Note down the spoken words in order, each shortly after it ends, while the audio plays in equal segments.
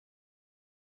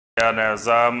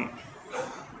নেজাম,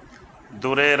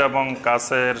 দূরের এবং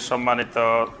কাছের সম্মানিত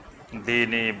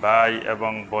দ্বীনী ভাই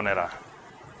এবং বোনেরা,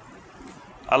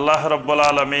 আল্লাহ রব্বুল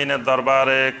আলমিনের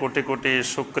দরবারে কোটি কোটি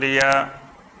শুকরিয়া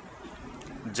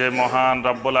যে মহান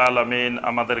রব্বুল আলমিন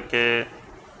আমাদেরকে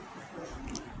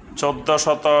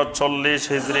 1440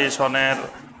 হিজরি সনের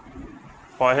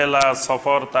পহেলা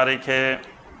সফর তারিখে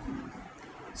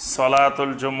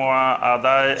সলাতুল জুমুয়া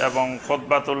আদায় এবং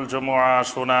খুতবাতুল জুমুয়া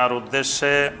শোনার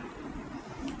উদ্দেশ্যে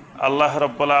আল্লাহ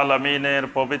রব্বুল আলমিনের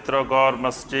পবিত্র গড়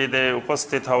মসজিদে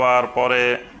উপস্থিত হওয়ার পরে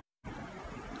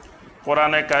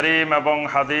কোরআনে কারীম এবং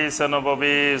হাদিস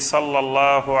নববী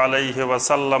সাল্লাল্লাহু আলাইহি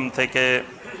ওয়াসাল্লাম থেকে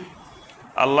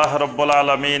আল্লাহ রব্বুল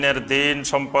আলমিনের দ্বীন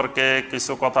সম্পর্কে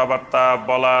কিছু কথাবার্তা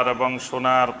বলার এবং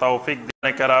শোনার তৌফিক দিন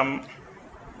কেরাম।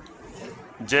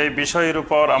 যে বিষয়ের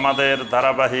উপর আমাদের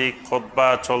ধারাবাহিক খুতবা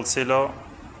চলছিল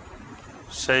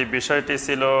সেই বিষয়টি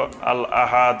ছিল আল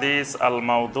আহাদিস আল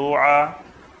মাউদুআ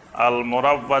আল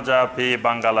মুরাওয়াজা ফি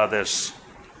বাংলাদেশ,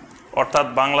 অর্থাৎ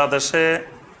বাংলাদেশে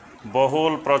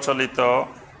বহুল প্রচলিত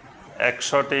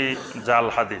 100টি জাল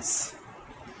হাদিস।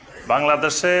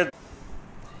 বাংলাদেশে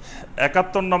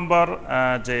 71 নম্বর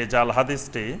যে জাল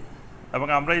হাদিসটি, এবং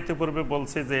আমরা ইতিপূর্বে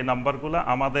বলছি যে এই নাম্বারগুলো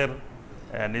আমাদের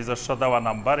নিজস্ব দেওয়া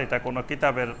নাম্বার, এটা কোনো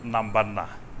কিতাবের নাম্বার না।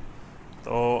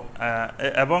 তো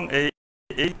এবং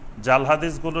এই জাল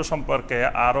হাদিসগুলো সম্পর্কে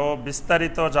আরও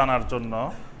বিস্তারিত জানার জন্য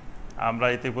আমরা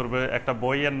ইতিপূর্বে একটা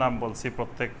বইয়ের নাম বলছি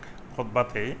প্রত্যেক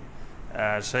খুতবাতেই।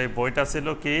 সেই বইটা ছিল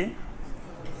কি?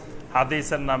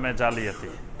 হাদিসের নামে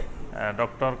জালিয়াতি,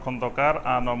 ডক্টর খন্দকার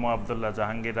আনম আবদুল্লাহ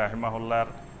জাহাঙ্গীর রাহিমাহুল্লাহর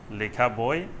লেখা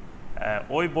বই।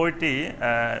 ওই বইটি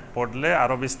পড়লে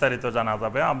আরও বিস্তারিত জানা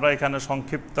যাবে। আমরা এখানে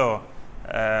সংক্ষিপ্ত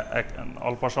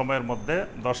অল্প সময়ের মধ্যে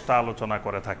 10টা আলোচনা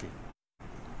করে থাকি।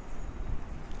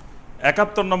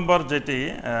 71 নম্বর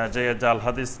যে জাল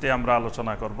হাদিসটি আমরা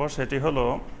আলোচনা করব সেটি হলো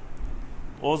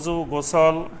অজু,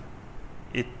 গোসল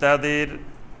ইত্যাদির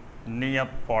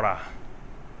নিয়ত পড়া।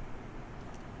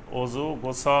 অজু,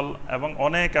 গোসল এবং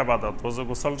অনেক আবাদত, অজু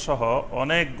গোসল সহ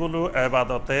অনেকগুলো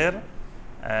আবাদতের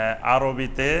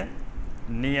আরবিতে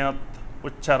নিয়ত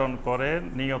উচ্চারণ করে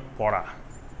নিয়ত পড়া,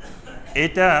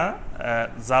 এটা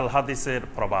জাল হাদিসের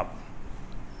প্রভাব।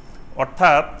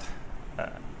 অর্থাৎ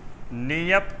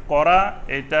নিয়ত করা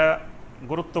এটা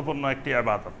গুরুত্বপূর্ণ একটি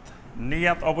ইবাদত,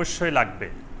 নিয়ত অবশ্যই লাগবে।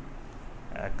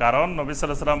 কারণ নবী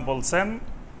সাল্লাল্লাহু আলাইহি ওয়াসাল্লাম বলছেন,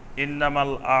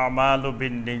 ইন্নামাল আমালু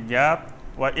বিন্নিয়াত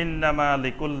ওয়া ইন্নামা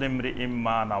লিকুল্লি ইমরিইম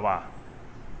মা নাওয়া।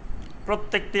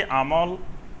 প্রত্যেকটি আমল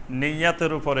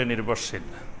নিয়তের উপরে নির্ভরশীল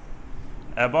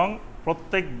এবং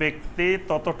প্রত্যেক ব্যক্তি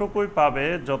ততটুকুই পাবে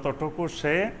যতটুকু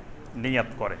সে নিয়ত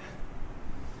করে।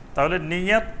 তাহলে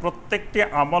নিয়ত প্রত্যেকটি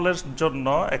আমলের জন্য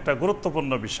একটা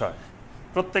গুরুত্বপূর্ণ বিষয়।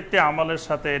 প্রত্যেকটি আমলের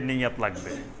সাথে নিয়ত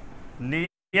লাগবে।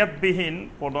 নিয়তবিহীন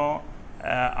কোনো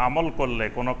আমল করলে,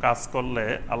 কোনো কাজ করলে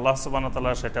আল্লাহ সুবহানাহু ওয়া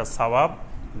তাআলা সেটা সওয়াব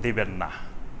দিবেন না।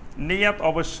 নিয়ত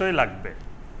অবশ্যই লাগবে,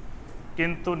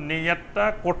 কিন্তু নিয়তটা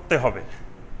করতে হবে।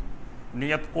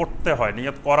 নিয়ত করতে হয়,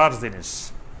 নিয়ত করার জিনিস,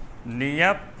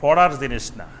 নিয়ত পড়ার জিনিস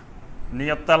না,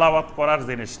 নিয়ত তেলাওয়াত করার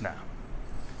জিনিস না।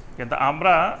 কিন্তু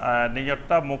আমরা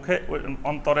নিয়তটা মুখে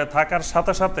অন্তরে থাকার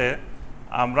সাথে সাথে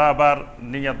আমরা আবার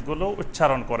নিয়তগুলো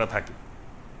উচ্চারণ করে থাকি।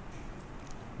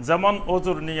 যেমন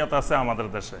অজুর নিয়ত আছে আমাদের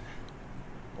দেশে।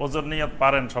 অজুর নিয়ত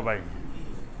পারেন সবাই?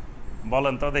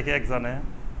 বলেন তো দেখি একজনে।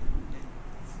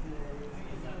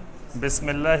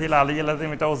 বিসমিল্লাহিল আলিয়্যিল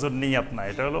আযীম, এটা অজুর নিয়ত না,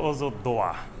 এটা হলো অজুর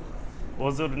দোয়া।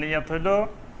 অজুর নিয়ত হলো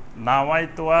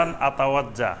নাওয়াইতু আন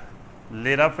আতাওয়াজ্জা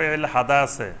লিরাফিল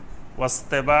হাদাসে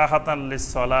ওয়াস্তিবাহাতান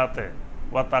লিসসালাতে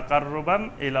ওয়া তাকাররুবান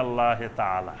ইলাল্লাহি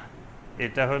তাআলা।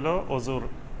 এটা হলো অজুর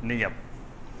নিয়ত।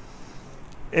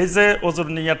 এই যে অজুর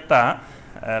নিয়তটা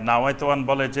নাওয়াইতু আন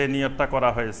বলে, যে নিয়তটা করা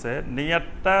হয়েছে,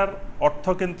 নিয়তটার অর্থ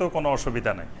কিন্তু কোনো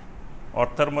অসুবিধা নেই।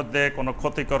 অর্থের মধ্যে কোনো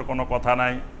ক্ষতিকর কোনো কথা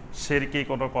নাই, শিরকি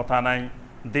কোনো কথা নাই,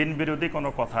 দিন বিরোধী কোনো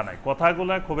কথা নাই,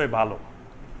 কথাগুলো খুবই ভালো।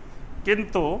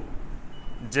 কিন্তু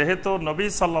যেহেতু নবী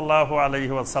সাল্লাল্লাহু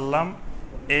আলাইহি ওয়াসাল্লাম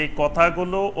এই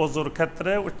কথাগুলো অজুর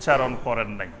ক্ষেত্রে উচ্চারণ করেন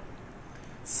নাই,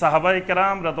 সাহাবায়ে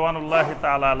কেরাম রাদওয়ানুল্লাহি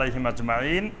তাআলা আলাইহিম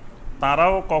আজমাইন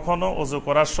তারাও কখনো অজু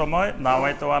করার সময়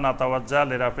নাওয়াইতু আন আতাওয়াজ্জা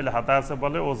লিরাফিল হাদাসে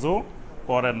বলে অজু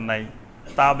করেন নাই।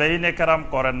 তাবেঈনে কেরাম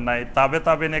করেন নাই,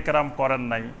 তাবেঈনে কেরাম করেন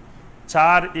নাই।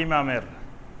 4 ইমামের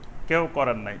কেউ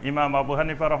করেন নাই। ইমাম আবু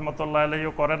হানিফা রহমতুল্লাহ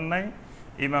আলাইহিও করেন নাই,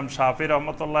 ইমাম শাফি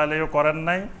রহমতুল্লাহ আলাইহিও করেন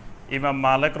নাই, ইমাম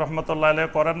মালিক রহমতুল্লাহ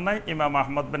আলাইহি করেন নাই, ইমাম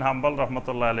আহমদ বিন হাম্বল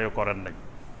রহমতুল্লাহ আলাইহি করেন নাই।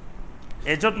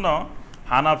 এজন্য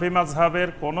হানাফি মাযহাবের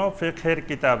কোনো ফিকহের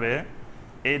কিতাবে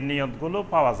এই নিয়তগুলো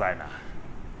পাওয়া যায় না।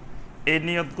 এই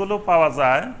নিয়তগুলো পাওয়া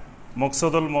যায়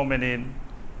মুকসুদুল মুমিনিন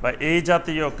বা এই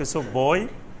জাতীয় কিছু বই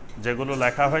যেগুলো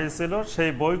লেখা হয়েছিল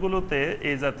সেই বইগুলোতে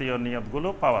এই জাতীয় নিয়তগুলো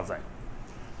পাওয়া যায়।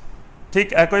 ঠিক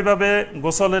একইভাবে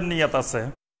গোসলের নিয়ত আছে,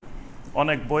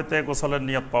 অনেক বইতে গোসলের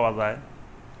নিয়ত পাওয়া যায়।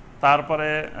 তারপরে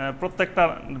প্রত্যেকটা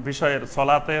বিষয়ের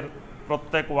সলাতের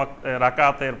প্রত্যেক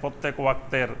রাকাতের প্রত্যেক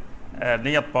ওয়াক্তের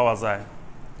নিয়ত পাওয়া যায়।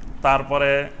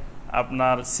 তারপরে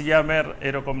আপনার সিয়ামের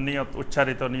এরকম নিয়ত,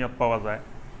 উচ্চারিত নিয়ত পাওয়া যায়।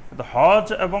 কিন্তু হজ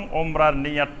এবং ওমরার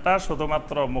নিয়তটা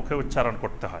শুধুমাত্র মুখে উচ্চারণ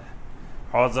করতে হয়।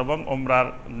 হজ এবং ওমরার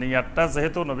নিয়তটা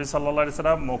যেহেতু নবী সাল্লাল্লাহু আলাইহি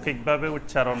সাল্লাম মৌখিকভাবে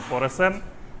উচ্চারণ করেছেন,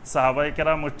 সাহাবায়ে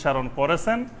কেরাম উচ্চারণ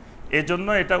করেছেন, এজন্য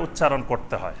এটা উচ্চারণ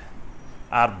করতে হয়।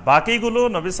 আর বাকিগুলো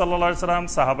নবী সাল্লাল্লাহু আলাইহি সাল্লাম,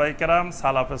 সাহাবায়ে কেরাম,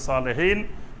 সালাফে সালেহিন,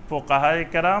 ফুকাহায়ে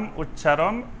কেরাম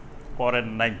উচ্চারণ করেন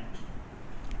নাই।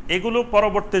 এগুলো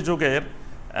পরবর্তী যুগের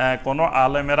কোনো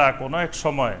আলেমেরা কোনো এক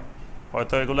সময়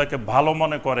হয়তো এগুলোকে ভালো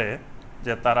মনে করে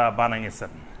যে তারা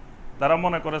বানিয়েছেন, তারা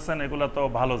মনে করেছেন এগুলো তো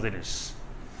ভালো জিনিস।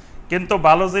 কিন্তু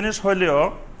ভালো জিনিস হইলেও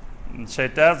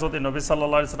সেটা যদি নবী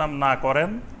সাল্লাল্লাহু আলাইহি সাল্লাম না করেন,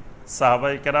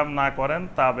 সাহাবায়ে কেরাম না করেন,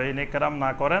 তাবেঈনে কেরাম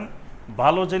না করেন,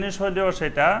 ভালো জিনিস হইলেও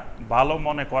সেটা ভালো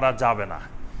মনে করা যাবে না।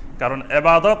 কারণ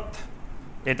ইবাদত,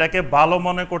 এটাকে ভালো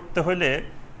মনে করতে হইলে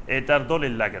এটার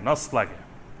দলিল লাগে, নস লাগে।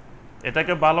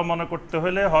 এটাকে ভালো মনে করতে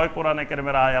হলে হয় কোরআনে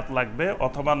কারীমের আয়াত লাগবে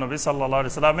অথবা নবী সাল্লাল্লাহু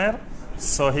আলাইহি সাল্লামের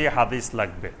সহিহ হাদিস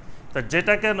লাগবে। তো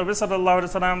যেটাকে নবী সাল্লাল্লাহু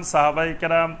আলাইহি সাল্লাম, সাহাবায়ে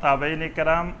কেরাম, তাবেঈনে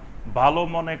কেরাম ভালো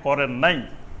মনে করেন নাই,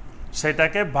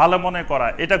 সেটাকে ভালো মনে করা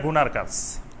এটা গুনার কাজ।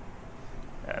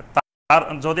 আর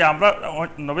যদি আমরা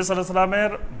নবী সাল্লাল্লাহু আলাইহি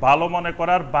সাল্লামের ভালো মনে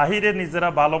করার বাহিরে নিজেরা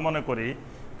ভালো মনে করি,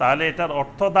 তাহলে এটার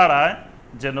অর্থ দাঁড়ায়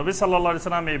যে নবী সাল্লাল্লাহু আলাইহি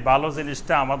সাল্লাম এই ভালো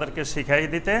জিনিসটা আমাদেরকে শিখাই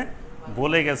দিতে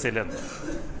বলে গেছিলেন,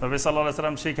 নবী সাল্লাল্লাহু আলাইহি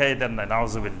সাল্লাম শিখাই দেন নাই,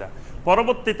 নাউজুবিল্লাহ।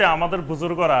 পরবর্তীতে আমাদের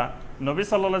বুজুর্গরা নবী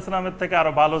সাল্লাল্লাহু আলাইহি সাল্লামের থেকে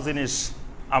আরো ভালো জিনিস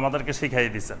আমাদেরকে শিখাই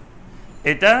দিয়েছেন।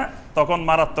 এটা তখন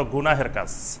মারাত্মক গুনাহের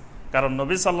কাজ। কারণ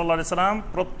নবী সাল্লাল্লাহু আলাইহি সাল্লাম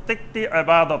প্রত্যেকটি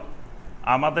ইবাদত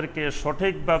আমাদেরকে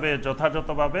সঠিকভাবে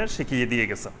যথাযথভাবে শিখিয়ে দিয়ে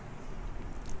গেছেন।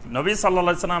 নবী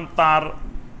সাল্লাল্লাহু আলাইহি সাল্লাম তার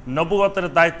নবুয়তের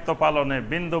দায়িত্ব পালনে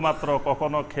বিন্দুমাত্র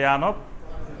কখনো খেয়ানত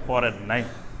করেন নাই।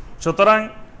 সুতরাং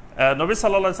নবী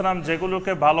সাল্লাল্লাহু আলাইহি সাল্লাম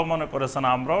যেগুলোকে ভালো মনে করেছেন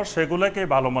আমরাও সেগুলোকেই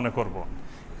ভালো মনে করব।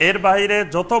 এর বাইরে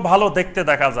যত ভালো দেখতে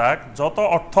দেখা যাক, যত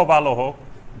অর্থ ভালো হোক,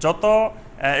 যত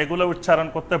এগুলো উচ্চারণ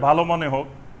করতে ভালো মনে হোক,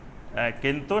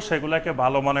 কিন্তু সেগুলোকে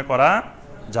ভালো মনে করা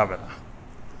যাবে না।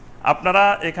 আপনারা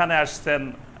এখানে আসছেন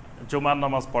জুমার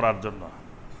নামাজ পড়ার জন্য,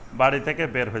 বাড়ি থেকে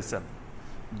বের হয়েছেন,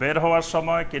 বের হওয়ার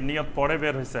সময় কি নিয়ত পড়ে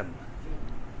বের হয়েছেন?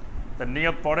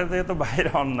 নিয়ত পড়ে যেহেতু বাইরে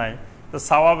হন নাই, তো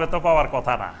সওয়াবে তো পাওয়ার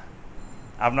কথা না।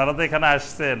 আপনারা তো এখানে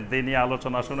আসছেন দিনী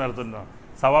আলোচনা শোনার জন্য,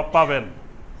 সওয়াব পাবেন,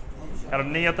 কারণ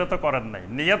নিয়তে তো করেন নাই।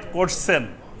 নিয়ত করছেন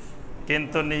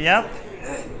কিন্তু নিয়ত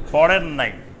পড়েন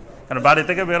নাই। কারণ বাড়ি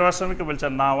থেকে বের হওয়ার সময় কি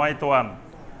বলছেন? নাওয়াইতু আন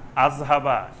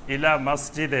আযহাবা ইলা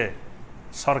মসজিদে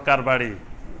সরকার বাড়ি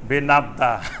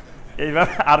বিনাদ্দা,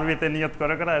 এইভাবে আরবিতে নিয়ত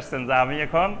করে করে আসছেন যে আমি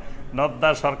এখন নদ্দা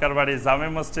সরকার বাড়ি জামে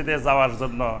মসজিদে যাওয়ার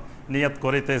জন্য নিয়ত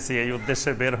করিতেছি, এই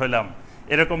উদ্দেশ্যে বের হইলাম,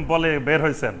 এরকম বলে বের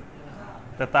হয়েছেন।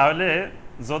 তাহলে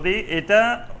যদি এটা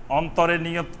অন্তরে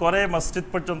নিয়ত করে মসজিদ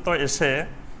পর্যন্ত এসে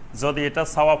যদি এটা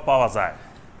সওয়াব পাওয়া যায়,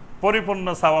 পরিপূর্ণ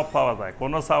সওয়াব পাওয়া যায়,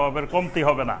 কোনো সওয়াবের কমতি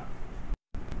হবে না।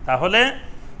 তাহলে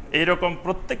এইরকম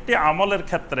প্রত্যেকটি আমলের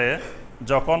ক্ষেত্রে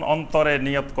যখন অন্তরে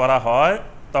নিয়ত করা হয়,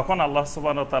 তখন আল্লাহ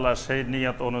সুবহানাহু ওয়া তাআলা সেই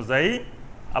নিয়ত অনুযায়ী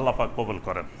আল্লাহ পাক কবুল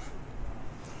করেন।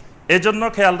 এজন্য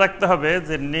খেয়াল রাখতে হবে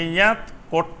যে নিয়ত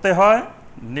করতে হয়,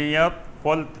 নিয়ত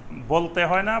বলতে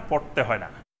হয় না, পড়তে হয় না।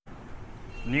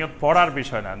 নিয়ত পড়ার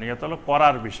বিষয় না, নিয়ত হলো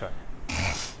করার বিষয়।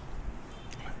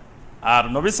 আর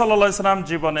নবী সাল্লাল্লাহু আলাইহি সাল্লাম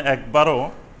জীবনে একবারও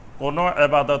কোনো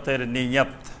ইবাদতের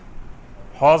নিয়ত,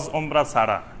 হজ ওমরা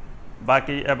ছাড়া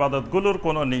বাকি ইবাদতগুলোর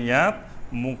কোনো নিয়ত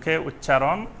মুখে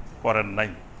উচ্চারণ করেন নাই।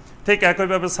 ঠিক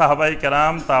একইভাবে সাহাবায়ে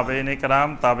কেরাম, তাবেঈনে কেরাম,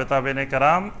 তাবেঈনে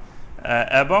কেরাম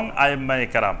এবং আইম্মায়ে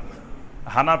কেরাম,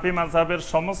 হানাফি মাযহাবের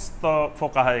সমস্ত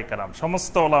ফুকাহায়ে কেরাম,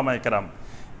 সমস্ত উলামায়ে কেরাম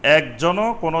একজনও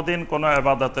কোনোদিন কোনো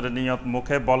ইবাদতের নিয়ত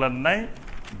মুখে বলেন নাই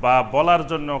বা বলার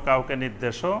জন্য কাউকে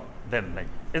নির্দেশও দেন নাই।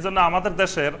 এজন্য আমাদের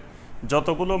দেশের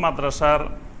যতগুলো মাদ্রাসার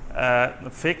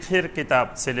ফিকহের কিতাব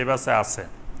সিলেবাসে আছে,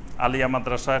 আলিয়া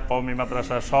মাদ্রাসা, কওমি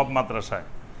মাদ্রাসা, সব মাদ্রাসায়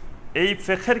এই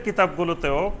ফিকহের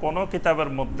কিতাবগুলোতেও কোনো কিতাবের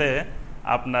মধ্যে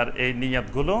আপনার এই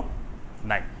নিয়তগুলো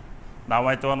নাই।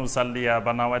 নাওয়াইতু আন উসাল্লিয়া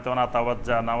বা নাওয়াইতু আন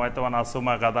আতাওয়াজ্জা, নাওয়াইতু আন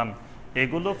আসুমা গাদান,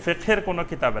 এগুলো ফিকহের কোনো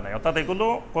কিতাবে নাই, অর্থাৎ এগুলো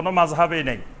কোনো মাযহাবেই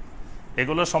নেই।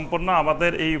 এগুলো সম্পূর্ণ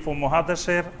আমাদের এই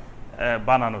উপমহাদেশের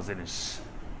বানানো জিনিস।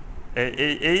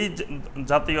 এই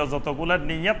জাতীয় যতগুলো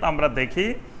নিয়ত আমরা দেখি,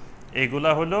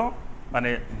 এগুলা হলো মানে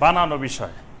বানানো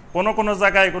বিষয়। কোনো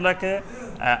জায়গায় এগুলাকে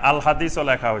আল হাদিসও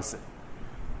লেখা হয়েছে।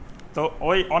 তো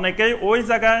ওই অনেকেই ওই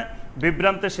জায়গায়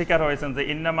বিভ্রান্তের শিকার হয়েছেন যে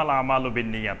ইন্নামাল আমালু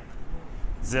বিন্নিয়াত,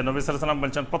 যে নবী সাল্লাল্লাহু আলাইহি ওয়াসাল্লাম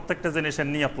বলছেন প্রত্যেকটা জিনিসের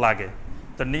নিয়ত লাগে।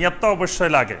 তো নিয়ত তো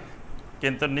অবশ্যই লাগে,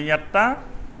 কিন্তু নিয়তটা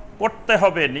করতে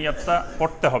হবে, নিয়তটা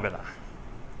করতে হবে না।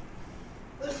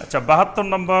 আচ্ছা, 72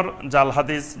 নম্বর জাল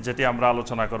হাদিস যেটি আমরা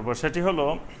আলোচনা করব সেটি হলো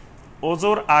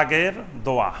ওযুর আগের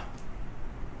দোয়া।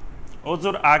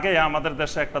 ওযুর আগে আমাদের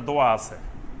দেশে একটা দোয়া আছে,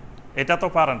 এটা তো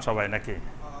পারেন সবাই নাকি?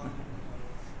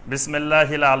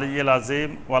 বিসমিল্লাহিল আলিয়্যিল আযীম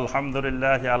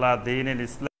ওয়ালহামদুলিল্লাহি আলা দীনিল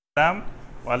ইসলাম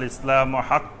ওয়াল ইসলামু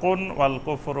হাক্কুন ওয়াল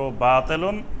কুফরু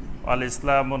বাতিলুন ওয়াল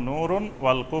ইসলামু নূরুন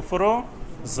ওয়াল কুফরু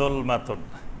যুলমাতুন।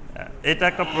 এটা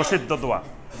একটা প্রসিদ্ধ দোয়া,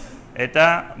 এটা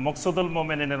মকসুদুল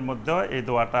মুমিনিনের মধ্যে এই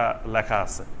দোয়াটা লেখা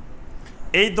আছে।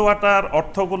 এই দোয়াটার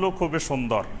অর্থগুলো খুবই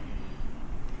সুন্দর।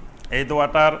 এই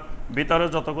দোয়াটার ভিতরে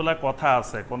যতগুলা কথা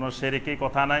আছে, কোনো শিরকি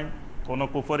কথা নাই, কোনো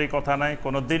কুফরি কথা নাই,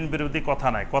 কোনো দিন বিরোধী কথা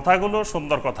নাই, কথাগুলো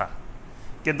সুন্দর কথা।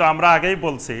 কিন্তু আমরা আগেই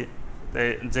বলছি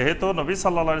যেহেতু নবী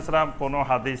সাল্লাল্লাহু আলাইহি ওয়াসাল্লাম কোনো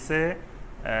হাদিসে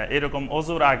এরকম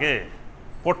ওযুর আগে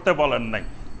পড়তে বলেন নাই,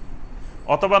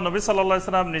 অথবা নবী সাল্লাল্লাহু আলাইহি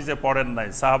ওয়াসাল্লাম নিজে পড়েন নাই,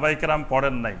 সাহাবায়ে কেরাম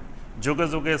পড়েন নাই, যুগে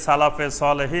যুগে সালাফে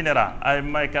সালেহিনেরা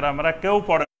আইম্মায়ে কেরামরা কেউ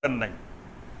পড়েন নাই।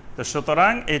 তো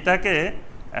সুতরাং এটাকে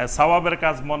সওয়াবের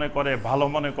কাজ মনে করে, ভালো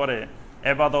মনে করে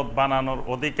ইবাদত বানানোর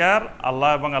অধিকার আল্লাহ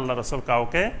এবং আল্লাহ রাসূল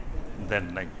কাউকে দেন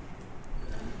নাই।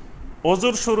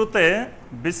 ওযুর শুরুতে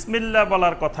বিসমিল্লাহ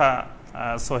বলার কথা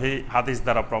সহিহ হাদিস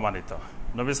দ্বারা প্রমাণিত।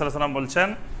 নবী সাল্লাল্লাহু আলাইহি ওয়াসাল্লাম বলছেন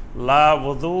লা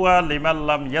ওযুয়া লিমান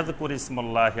লাম ইয়াযকুর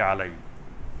ইসমুল্লাহি আলাইহি,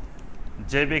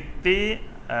 যে ব্যক্তি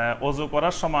ওযু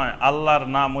করার সময় আল্লাহর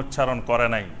নাম উচ্চারণ করে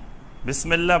নাই,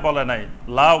 বিসমিল্লাহ বলে নাই,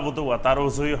 লা ওযুয়া, তার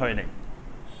ওযুই হয় নাই।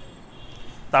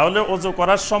 তাহলে ওযু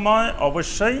করার সময়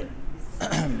অবশ্যই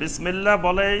বিসমিল্লাহ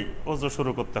বলেই ওযু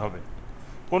শুরু করতে হবে।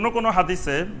 কোন কোন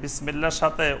হাদিসে বিসমিল্লাহর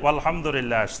সাথে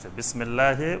আলহামদুলিল্লাহ আসছে,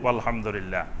 বিসমিল্লাহি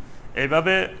আলহামদুলিল্লাহ,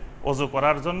 এইভাবে ওযু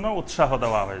করার জন্য উৎসাহ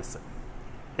দেওয়া হয়েছে।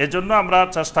 এজন্য আমরা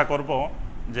চেষ্টা করব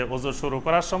যে ওযু শুরু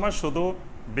করার সময় শুধু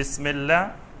বিসমিল্লাহ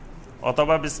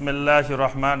অথবা বিসমিল্লাহির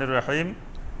রহমানির রহিম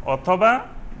অথবা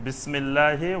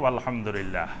বিসমিল্লাহি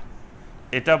আলহামদুলিল্লাহ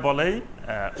এটা বলেই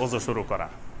ওযু শুরু করা।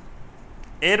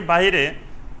 এর বাইরে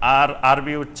আর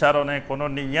আরবি উচ্চারণে কোনো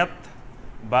নিয়ত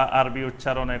বা আরবি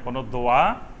উচ্চারণে কোনো দোয়া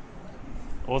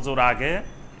ওযুর আগে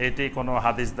এটি কোনো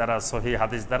হাদিস দ্বারা, সহিহ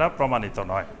হাদিস দ্বারা প্রমাণিত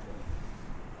নয়।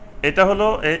 এটা হলো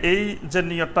এই যে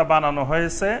নিয়তটা বানানো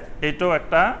হয়েছে, এটাও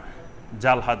একটা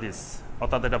জাল হাদিস,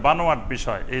 অর্থাৎ এটা বানোয়াট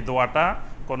বিষয়। এই দোয়াটা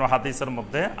কোনো হাদিসের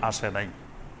মধ্যে আসে নাই।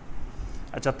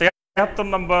 আচ্ছা, 73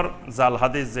 নম্বর জাল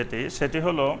হাদিস যেটি, সেটি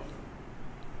হলো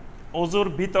ওযুর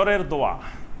ভিতরের দোয়া।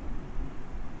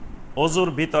 ওযুর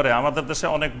ভিতরে আমাদের দেশে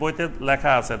অনেক বইতে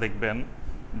লেখা আছে, দেখবেন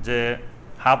যে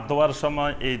হাত ধোয়ার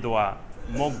সময় এই দোয়া,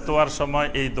 মুখ ধোয়ার সময়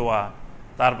এই দোয়া,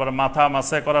 তারপরে মাথা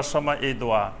মাসে করার সময় এই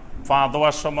দোয়া, পা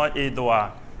ধোয়ার সময় এই দোয়া।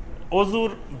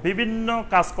 ওযুর বিভিন্ন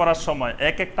কাজ করার সময়,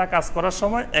 এক একটা কাজ করার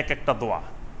সময় এক একটা দোয়া।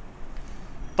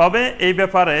 তবে এই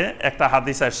ব্যাপারে একটা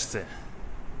হাদিস আসছে,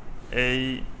 এই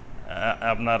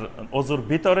আপনার ওযুর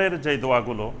ভিতরের যে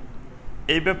দোয়াগুলো,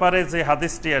 এই ব্যাপারে যে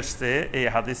হাদিসটি আসছে, এই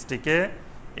হাদিসটিকে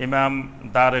ইমাম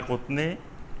দারেকুতনি,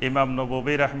 ইমাম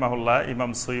নববী রাহমাহুল্লাহ,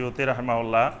 ইমাম সুয়ুতি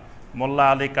রাহমাহুল্লাহ, মোল্লা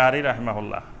আলী কারি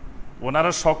রাহমাহুল্লাহ,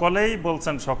 ওনারা সকলেই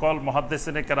বলছেন, সকল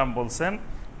মুহাদ্দিসিনে কেরাম বলছেন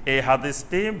এই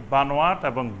হাদিসটি বানোয়াট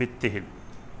এবং ভিত্তিহীন।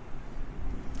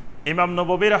 ইমাম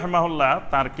নববী রাহমাহুল্লাহ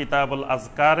তার কিতাবুল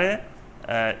আজকারে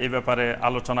এই ব্যাপারে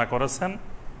আলোচনা করেছেন।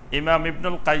 ইমাম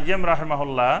ইবনুল কাইয়্যিম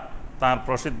রাহমাহুল্লাহ তার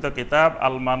প্রসিদ্ধ কিতাব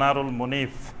আল মানারুল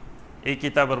মুনিফ, এই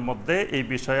কিতাবের মধ্যে এই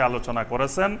বিষয়ে আলোচনা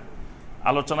করেছেন।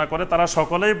 আলোচনা করে তারা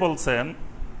সকলেই বলছেন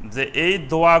যে এই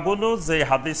দোয়াগুলো যে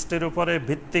হাদিসটির উপরে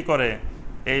ভিত্তি করে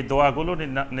এই দোয়াগুলো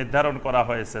নির্ধারণ করা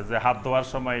হয়েছে, যে হাত ধোয়ার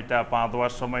সময় এটা, পা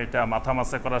ধোয়ার সময় এটা, মাথা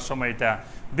মাসে করার সময় এটা,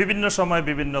 বিভিন্ন সময়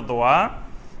বিভিন্ন দোয়া,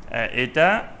 এটা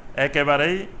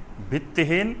একেবারেই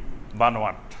ভিত্তিহীন,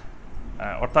 বানোয়াট।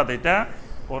 অর্থাৎ এটা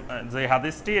যে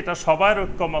হাদিসটি, এটা সবার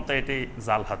ঐক্যমতে এটি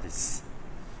জাল হাদিস।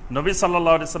 নবী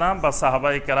সাল্লাল্লাহু আলাইহি ওয়াসাল্লাম বা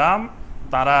সাহাবায়ে কেরাম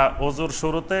তারা ওযুর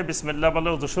শুরুতে বিসমিল্লাহ বলে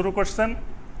ওযু শুরু করছেন,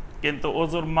 কিন্তু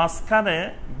ওযুর মাঝখানে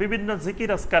বিভিন্ন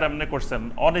জিকির আজকার এমনি করছেন,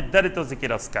 অনির্ধারিত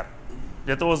জিকির আজকার।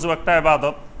 যেহেতু ওযু একটা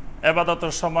ইবাদত,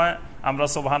 ইবাদতের সময় আমরা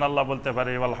সুবহানাল্লাহ বলতে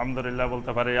পারি, আলহামদুলিল্লাহ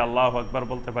বলতে পারি, আল্লাহু আকবার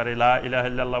বলতে পারি, লা ইলাহা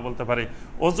ইল্লাল্লাহ বলতে পারি।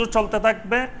 ওযু চলতে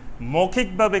থাকবে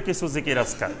মৌখিকভাবে কিছু জিকির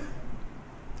আজকার,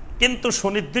 কিন্তু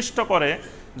সুনির্দিষ্ট করে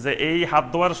যে এই হাত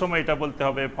ধোয়ার সময় এটা বলতে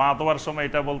হবে, পা ধোয়ার সময়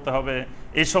এটা বলতে হবে,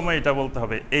 এই সময় এটা বলতে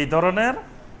হবে, এই ধরনের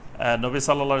নবী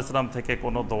সাল্লাল্লাহু আলাইহি ওয়াসাল্লাম থেকে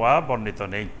কোনো দোয়া বর্ণিত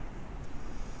নেই।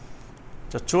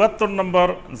 74 নম্বর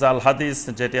জাল হাদিস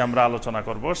যেটি আমরা আলোচনা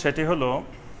করব সেটি হলো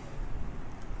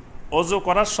ওযু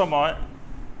করার সময়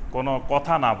কোনো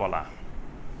কথা না বলা।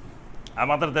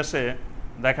 আমাদের দেশে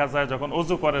দেখা যায় যখন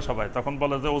অজু করে সবাই, তখন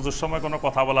বলে যে অজুর সময় কোনো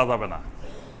কথা বলা যাবে না,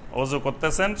 অজু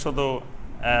করতেছেন শুধু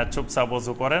চুপচাপ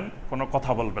অজু করেন, কোনো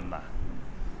কথা বলবেন না।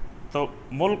 তো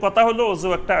মূল কথা হলো অজু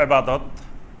একটা ইবাদত,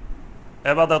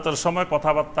 ইবাদতের সময়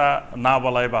কথাবার্তা না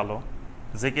বলাই ভালো।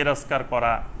 জিকির আজকার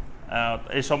করা,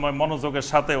 এই সময় মনোযোগের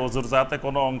সাথে অজুর, যাতে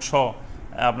কোনো অংশ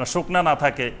আপনার শুকনা না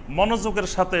থাকে, মনোযোগের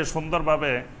সাথে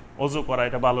সুন্দরভাবে অজু করা,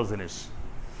 এটা ভালো জিনিস।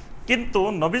 কিন্তু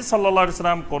নবী সাল্লাল্লাহু আলাইহি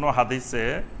ওয়াসাল্লাম কোনো হাদিসে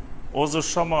অজুর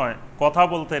সময় কথা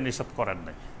বলতে নিষেধ করেন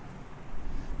নাই।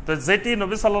 তো যেটি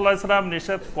নবী সাল্লাল্লাহু আলাইহি ওয়াসাল্লাম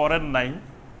নিষেধ করেন নাই,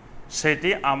 সেটি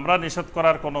আমরা নিষেধ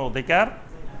করার কোনো অধিকার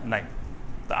নাই।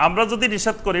 তো আমরা যদি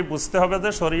নিষেধ করি, বুঝতে হবে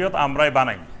যে শরীয়ত আমরাই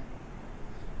বানাই।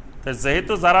 তো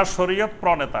যেহেতু যারা শরীয়ত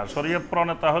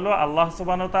প্রণেতা হলো আল্লাহ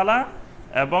সুবহানাহু ওয়া তাআলা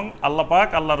এবং আল্লাহ পাক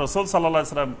আল্লাহ রসুল সাল্লাল্লাহু আলাইহি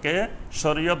ওয়াসাল্লামকে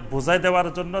শরীয়ত বুঝাই দেওয়ার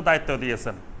জন্য দায়িত্ব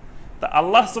দিয়েছেন। তা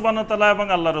আল্লাহ সুবহানাহু ওয়া তাআলা এবং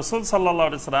আল্লাহ রসুল সাল্লাল্লাহু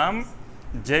আলাইহি ওয়াসাল্লাম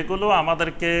যেগুলো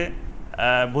আমাদেরকে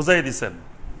বুঝাই দিয়েছেন,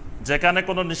 যেখানে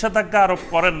কোনো নিষেধাজ্ঞা আরোপ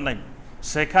করেন নাই,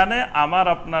 সেখানে আমার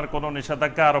আপনার কোনো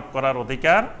নিষেধাজ্ঞা আরোপ করার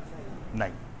অধিকার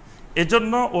নাই।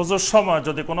 এজন্য অজুর সময়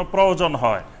যদি কোনো প্রয়োজন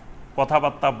হয়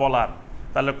কথাবার্তা বলার,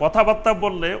 তাহলে কথাবার্তা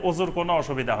বললে অজুর কোনো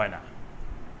অসুবিধা হয় না।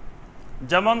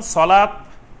 যেমন সলাত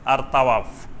আর তাওয়াফ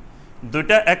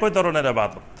দুইটা একই ধরনের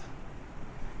ইবাদত।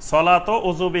 সলাতও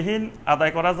অজুবিহীন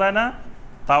আদায় করা যায় না,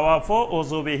 তাওয়াফও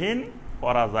অজুবিহীন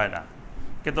করা যায় না।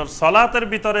 কিন্তু সলাতের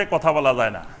ভিতরে কথা বলা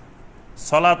যায় না।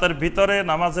 সলাতের ভিতরে,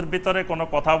 নামাজের ভিতরে কোনো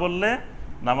কথা বললে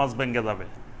নামাজ ভেঙে যাবে,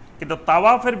 কিন্তু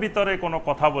তাওয়াফের ভিতরে কোনো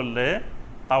কথা বললে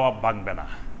তাওয়াফ ভাঙবে না।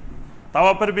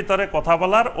 তাওয়াফের ভিতরে কথা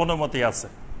বলার অনুমতি আছে।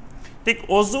 ঠিক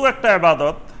অজু একটা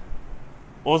ইবাদত,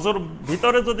 অজুর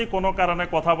ভিতরে যদি কোনো কারণে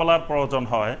কথা বলার প্রয়োজন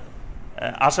হয়,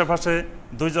 আশেপাশে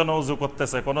দুইজনে অজু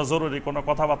করতেছে, কোনো জরুরি কোনো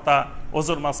কথাবার্তা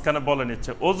অজুর মাঝখানে বলে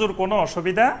নিচ্ছে, অজুর কোনো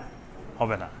অসুবিধা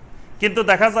হবে না। কিন্তু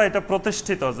দেখা যায় এটা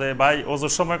প্রতিষ্ঠিত যে ভাই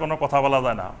অজুর সময় কোনো কথা বলা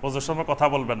যায় না, অজুর সময় কথা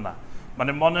বলবেন না,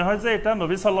 মানে মনে হয় যে এটা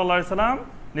নবী সাল্লাল্লাহু আলাইহি ওয়াসাল্লাম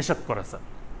নিষেধ করেছেন।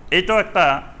 এইটাও একটা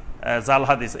জাল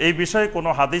হাদিস। এই বিষয়ে কোনো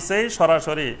হাদিসেই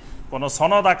সরাসরি কোনো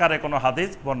সনদ আকারে কোনো হাদিস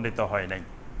বর্ণিত হয় নাই।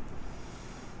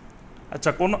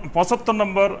 আচ্ছা, কোন ৭৫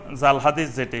 নম্বর জাল হাদিস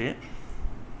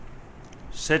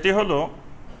সেটি হলো,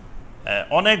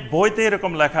 অনেক বইতে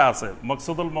এরকম লেখা আছে,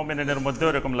 মকসুদুল মুমিনিনের মধ্যেও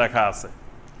এরকম লেখা আছে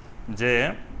যে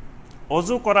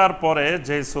অজু করার পরে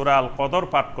যে সূরা আল কদর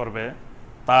পাঠ করবে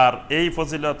তার এই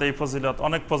ফজিলত, এই ফজিলত,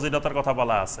 অনেক ফজিলতের কথা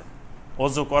বলা আছে।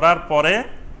 অজু করার পরে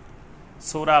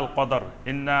সূরা আল কদর,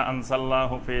 ইন্না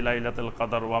আনজালনাহু ফি লাইলাতুল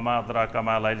কদর ওয়া মা আদরাকা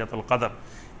মা লাইলাতুল কদর,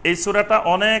 এই সূরাটা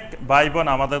অনেক ভাই বোন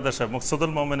আমাদের দেশে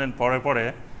মকসুদুল মুমিনিন পরে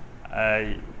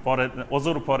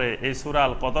অজুর পরে এই সূরা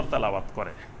আল কদর তেলাওয়াত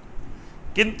করে।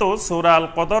 কিন্তু সূরা আল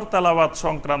কদর তেলাওয়াত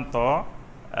সংক্রান্ত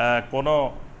কোনো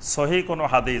সহি কোনো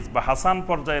হাদিস বা হাসান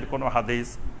পর্যায়ের কোনো হাদিস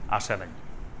আসে নাই।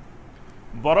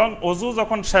 বরং অজু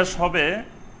যখন শেষ হবে,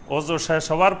 অজু শেষ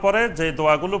হওয়ার পরে যে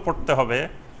দোয়াগুলো পড়তে হবে,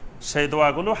 সেই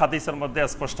দোয়াগুলো হাদিসের মধ্যে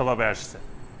স্পষ্টভাবে আসছে।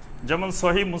 যেমন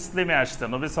সহি মুসলিমে আসছে,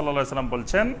 নবী সাল্লাল্লাহু আলাইহি ওয়াসাল্লাম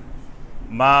বলছেন,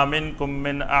 মা মিনকুম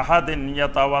মিন আহাদিন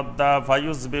ইয়াতাওয়াদ্দা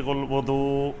ফায়ুসবিগুল ওযু।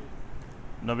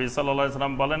 নবী সাল্লাল্লাহু আলাইহি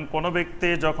ওয়াসাল্লাম বলেন, কোন ব্যক্তি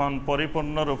যখন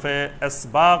পরিপূর্ণরূপে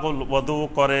ইসবাগুল ওযু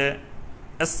করে,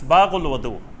 ইসবাগুল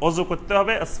ওযু, ওযু করতে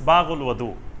হবে ইসবাগুল ওযু।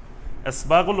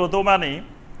 ইসবাগুল ওযু মানে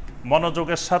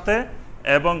মনোযোগের সাথে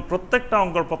এবং প্রত্যেকটা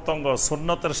অঙ্গ প্রত্যঙ্গ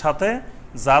সুন্নতের সাথে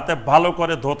যাতে ভালো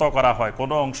করে ধৌত করা হয়,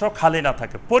 কোনো অংশ খালি না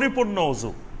থাকে, পরিপূর্ণ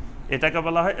ওযু, এটাকে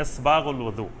বলা হয় ইসবাগুল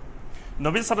ওযু।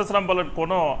 নবী সাল্লাল্লাহু আলাইহি ওয়াসাল্লাম বলেন,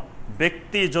 কোনো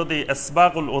ব্যক্তি যদি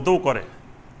ইসবাগুল ওযু করে,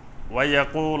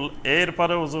 ওয়ায়াকুল,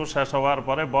 এরপরে ওযু শেষ হওয়ার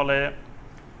পরে বলে,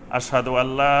 আশহাদু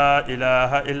আল্লা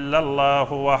ইলাহা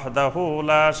ইল্লাল্লাহু ওয়াহদাহু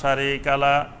লা শারীকা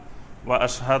লা ওয়া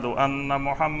আশহাদু আন্না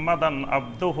মুহাম্মাদান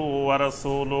আবদুহু ওয়া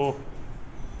রাসূলুহু,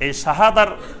 এই শাহাদার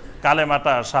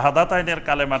কালেমাটা, শাহাদাতাইনের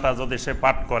কালেমাটা যদি সে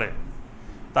পাঠ করে,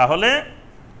 তাহলে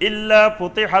ইল্লা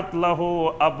ফুতিহাত লাহু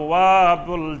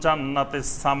আবওয়াবুল জান্নাতিস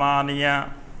সামানিয়া,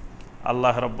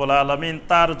 আল্লাহ রাব্বুল আলামিন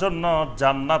তার জন্য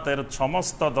জান্নাতের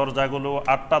সমস্ত দরজাগুলো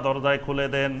 ৮টা দরজায় খুলে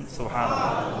দেন।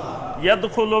 সুবহানাল্লাহ।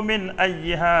 ইয়াদখুলু মিন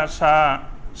আইয়িহা শা,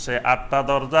 সে ৮টা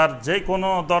দরজার যে কোনো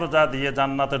দরজা দিয়ে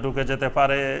জান্নাতে ঢুকে যেতে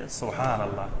পারে।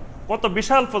 সুবহানাল্লাহ, কত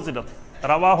বিশাল ফজিলত।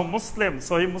 রাওয়াহু মুসলিম,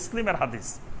 সহিহ মুসলিমের হাদিস,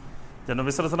 যে নবী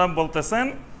সাল্লাল্লাহু আলাইহি ওয়াসাল্লাম বলতেছেন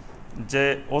যে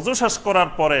ওযু শেষ করার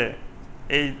পরে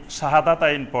এই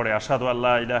শাহাদাতাইন পড়ে, আশহাদু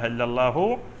আল্লা ইলাহা ইল্লাল্লাহু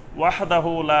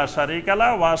ওয়াহদাহু লা শারীকা লা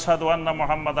ওয়া আশহাদু আন্না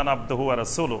মুহাম্মাদান আবদুহু ওয়া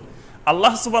রাসূলুহু,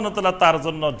 আল্লাহ সুবহানাহু ওয়া তাআলা তার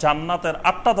জন্য জান্নাতের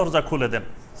 ৮টা দরজা খুলে দেন।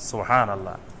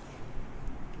 সুবহানাল্লাহ।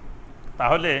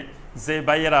 তাহলে যে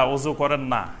ভাইয়েরা ওযু করেন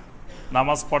না,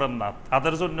 নামাজ পড়েন না,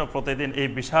 তাদের জন্য প্রতিদিন এই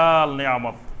বিশাল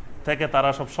নিয়ামত থেকে তারা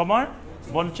সব সময়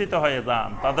বঞ্চিত হয়ে যান,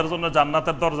 তাদের জন্য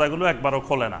জান্নাতের দরজাগুলো একবারও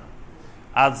খোলে না।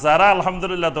 আর যারা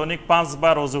আলহামদুলিল্লাহ দৈনিক 5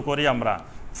 বার ওযু করি আমরা,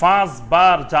 5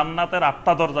 বার জান্নাতের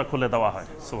 8টা দরজা খুলে দেওয়া হয়।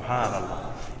 সুবহানাল্লাহ।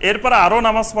 এরপর আরো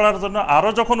নামাজ পড়ার জন্য আরো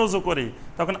যখন ওযু করি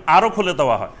তখন আরো খুলে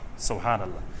দেওয়া হয়।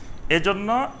 সুবহানাল্লাহ। এজন্য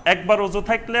একবার ওযু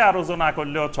থাকলে আর ওযু না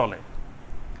করলেও চলে।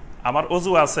 আমার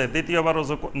ওযু আছে, দ্বিতীয়বার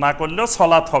ওযু না করলেও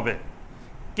সালাত হবে,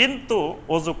 কিন্তু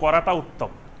ওযু করাটা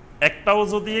উত্তম। একটা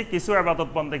ওযু দিয়ে কিছু ইবাদত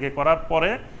বন্দেগি করার পরে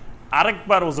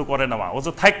আরেকবার ওযু করে নেওয়া,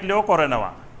 ওযু থাকলেও করে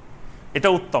নেওয়া, এটা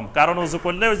উত্তম। কারণ ওযু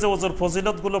করলে ওই যে ওযুর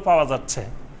ফজিলতগুলো পাওয়া যাচ্ছে,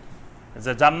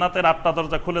 যে জান্নাতের 8টা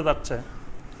দরজা খুলে যাচ্ছে।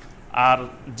 আর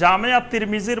জামিয়া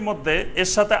তিরমিজির মধ্যে এর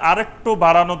সাথে আরেকটু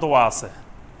বাড়ানো দোয়া আছে,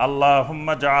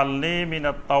 আল্লাহুম্মা জাআলনি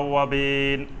মিনাত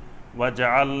তাওয়াবিন ওয়া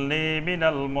জাআলনি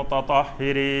মিনাল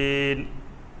মুতাতাহহিরিন।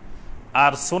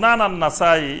 আর সুনান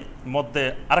আন-নাসাই মধ্যে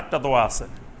আরেকটা দোয়া আছে,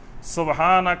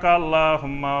 সুবহানাকা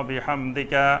আল্লাহুম্মা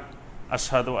বিহামদিকা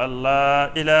আশহাদু আল্লা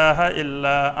ইলাহা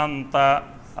ইল্লা আনতা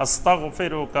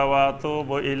আস্তাগফিরুকা ওয়া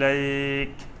আতুবু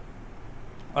ইলাইক।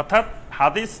 অর্থাৎ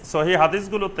সহিহ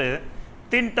হাদিসগুলোতে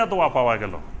 3টা দোয়া পাওয়া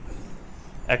গেল।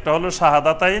 একটা হলো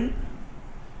শাহাদাতাইন,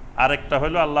 আরেকটা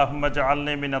হলো আল্লাহুম্মা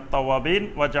জাআলনি মিনাত তাওয়াবিন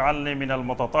ওয়া জাআলনি মিনাল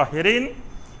মুতাতাহহিরিন,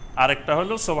 আরেকটা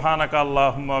হলো সুবহানাকা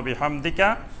আল্লাহুম্মা বিহামদিকা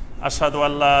আশহাদু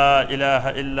আল্লা ইলাহা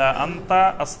ইল্লা আনতা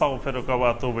আস্তাগফিরুকা ওয়া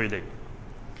আতুবু ইলাইক।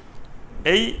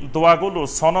 এই দোয়াগুলো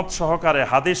সনদ সহকারে,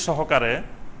 হাদিস সহকারে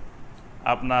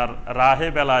আপনার রাহে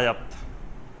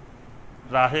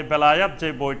বেলায়াত যে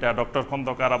বইটা ডক্টর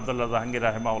খন্দকার আব্দুল্লাহ জাহাঙ্গীর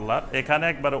রাহিমাহুল্লাহ, এখানে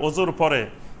একবার ওযুর পরে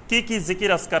কি কি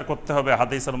জিকির আজকার করতে হবে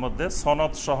হাদিসের মধ্যে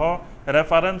সনদ সহ,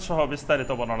 রেফারেন্স সহ বিস্তারিত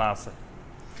বর্ণনা আছে।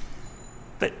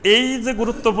 তো এই যে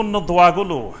গুরুত্বপূর্ণ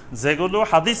দোয়াগুলো যেগুলো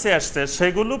হাদিসে আসছে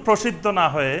সেগুলো প্রসিদ্ধ না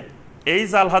হয়ে এই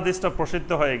জাল হাদিসটা প্রসিদ্ধ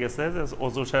হয়ে গেছে যে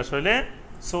ওযু শেষ হইলে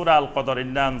সূরা আল কদর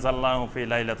ইন্না আনজালনাহু ফি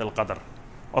লাইলাতুল কদর,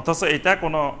 অথচ এটা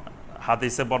কোনো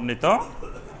হাদিসে বর্ণিত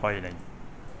হয় নাই।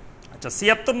 আচ্ছা,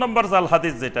 ৭৬ নম্বর জাল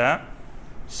হাদিস যেটা,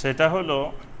 সেটা হলো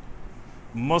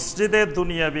মসজিদে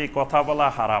দুনিয়াবি কথা বলা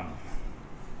হারাম।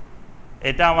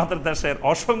 এটা আমাদের দেশের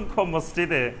অসংখ্য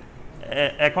মসজিদে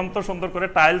এখন তো সুন্দর করে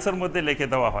টাইলসের মধ্যে লিখে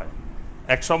দেওয়া হয়,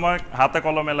 এক সময় হাতে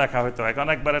কলমে লেখা হতো, এখন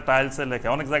একবারে টাইলসে লেখে।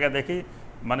 অনেক জায়গায় দেখি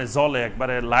মানে জলে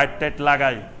একবারে লাইট টাইট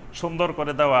লাগাই সুন্দর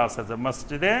করে দেওয়া আছে যে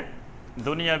মসজিদে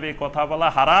দুনিয়াবি কথা বলা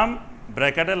হারাম,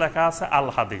 ব্র্যাকেটে লেখা আছে আল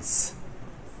হাদিস।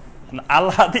 আল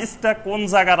হাদিসটা কোন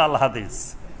জায়গার আল হাদিস?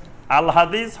 আল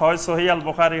হাদিস হয় সহিহ আল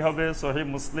বুখারী হবে, সহিহ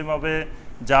মুসলিম হবে,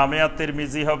 জামিয়া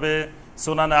তিরমিজি হবে,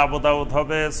 সুনানে আবু দাউদ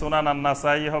হবে, সুনান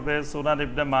আন-নাসাই হবে, সুনান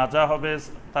ইবনে মাজাহ হবে,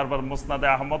 তারপর মুসনাদে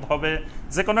আহমদ হবে,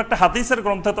 যে কোনো একটা হাদিসের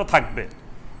গ্রন্থে তো থাকবে।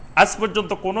 আজ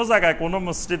পর্যন্ত কোনো জায়গায় কোনো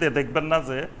মসজিদে দেখবেন না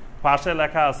যে পাশে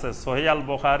লেখা আছে সহিহ আল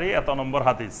বুখারী এত নম্বর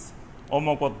হাদিস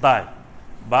অমুক অধ্যায়,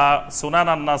 বা সুনান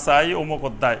আন-নাসাই অমুক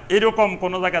অধ্যায়, এরকম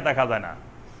কোনো জায়গায় দেখা যায় না।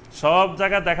 সব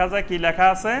জায়গায় দেখা যায় কি লেখা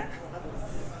আছে?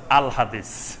 আল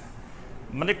হাদিস।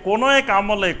 মানে কোনো এক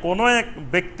আমলে কোনো এক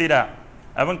ব্যক্তিরা,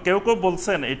 এবং কেউ কেউ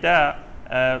বলছেন এটা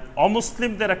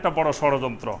অমুসলিমদের একটা বড়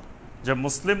ষড়যন্ত্র, যে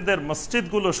মুসলিমদের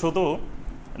মসজিদগুলো শুধু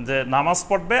যে নামাজ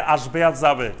পড়বে, আসবে আর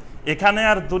যাবে, এখানে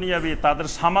আর দুনিয়াবি তাদের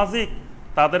সামাজিক,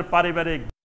 তাদের পারিবারিক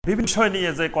বিভিন্ন বিষয়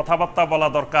নিয়ে যে কথাবার্তা বলা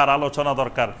দরকার, আলোচনা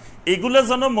দরকার, এগুলো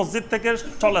যেন মসজিদ থেকে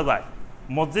চলে যায়,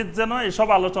 মসজিদ যেন এসব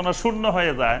আলোচনা শূন্য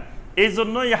হয়ে যায়, এই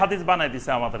জন্য এই হাদিস বানাই দিছে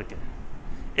আমাদেরকে।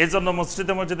 এই জন্য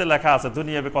মসজিদে লেখা আছে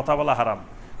দুনিয়াবি কথা বলা হারাম।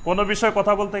 কোনো বিষয়ে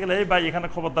কথা বলতে গেলে এই ভাই এখানে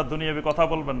খবরদার দুনিয়াবি কথা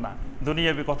বলবেন না,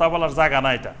 দুনিয়াবি কথা বলার জায়গা না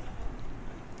এটা।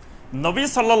 নবী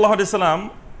সাল্লাল্লাহু আলাইহি সাল্লাম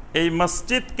এই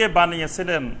মসজিদকে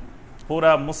বানিয়েছিলেন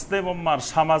পুরা মুসলিম উম্মার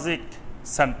সামাজিক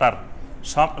সেন্টার।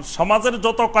 সমাজের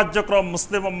যত কার্যক্রম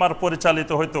মুসলিম উম্মার পরিচালিত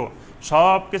হইতো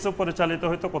সব কিছু পরিচালিত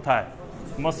হইতো কোথায়?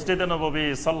 মসজিদে নববী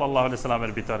সাল্লাল্লাহু আলাইহি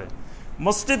সাল্লামের ভিতরে।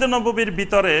 মসজিদে নববীর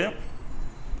ভিতরে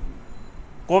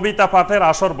কবিতা পাঠের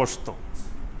আসর বসত।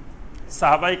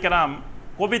 সাহাবাই কেরাম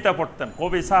কবিতা পড়তেন,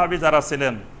 কবি সাহাবি যারা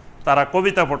ছিলেন তারা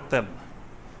কবিতা পড়তেন।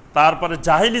 তারপরে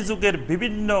জাহিলি যুগের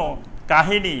বিভিন্ন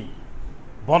কাহিনী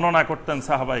বর্ণনা করতেন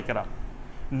সাহাবাই কেরাম।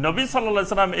 নবী সাল্লাল্লাহু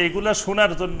আলাইহি সাল্লাম এইগুলা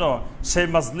শোনার জন্য সেই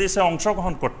মজলিসে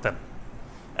অংশগ্রহণ করতেন,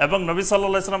 এবং নবী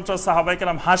সাল্লাল্লাহু আলাইহি সাল্লাম সাহাবাই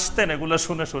কেরাম হাসতেন এগুলো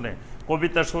শুনে শুনে,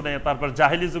 কবিতা শুনে, তারপর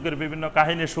জাহিলি যুগের বিভিন্ন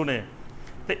কাহিনী শুনে।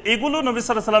 তো এগুলো নবী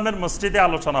সাল্লাল্লাহু আলাইহি সাল্লামের মসজিদে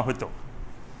আলোচনা হইতো।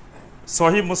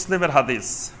 সহিহ মুসলিমের হাদিস,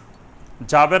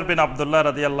 জাবের বিন আব্দুল্লাহ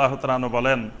রাদিয়াল্লাহু তাআলা আনহু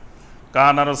বলেন,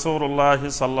 কানা রাসূলুল্লাহ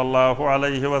সাল্লাল্লাহু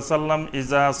আলাইহি ওয়াসাল্লাম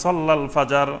ইজা সাল্লাল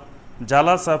ফাজর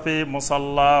জালাসা ফি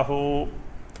মুসাল্লাহু।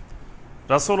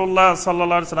 রাসূলুল্লাহ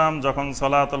সাল্লাল্লাহু আলাইহি ওয়াসাল্লাম যখন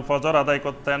সালাতুল ফজর আদায়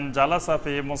করতেন, জালাসা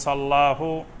ফি মুসাল্লাহু,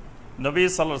 নবী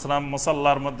সাল্লাল্লাহু আলাইহি ওয়াসাল্লাম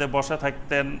মুসাল্লার মধ্যে বসে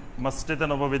থাকতেন, মসজিদে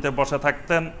নববীতে বসে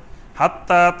থাকতেন,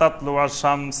 হাত্তা তাতলুয়া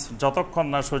শামস, যতক্ষণ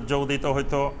না সূর্য উদিত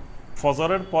হইতো।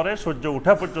 ফজরের পরে সূর্য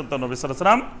উঠা পর্যন্ত নবী সাল্লাল্লাহু আলাইহি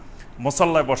ওয়াসাল্লাম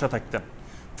মুসাল্লায় বসে থাকতেন।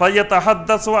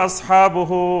 ফায়াতাহাদ্দাসু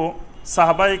আসহাবুহু,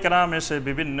 সাহাবায়ে কেরাম এসে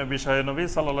বিভিন্ন বিষয়ে নবী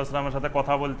সাল্লাল্লাহু আলাইহি ওয়াসাল্লামের সাথে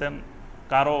কথা বলতেন।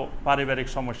 কারো পারিবারিক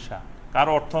সমস্যা,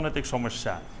 কারো অর্থনৈতিক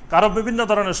সমস্যা, কারো বিভিন্ন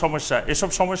ধরনের সমস্যা, এসব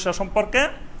সমস্যা সম্পর্কে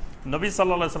নবী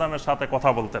সাল্লাল্লাহু আলাইহি ওয়াসাল্লামের সাথে কথা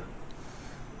বলতেন।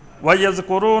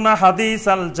 ওয়াইয়াজকুরুনা হাদিস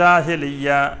আল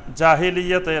জাহিলিয়া,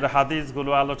 জাহিলিয়াতের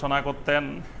হাদিসগুলো আলোচনা করতেন।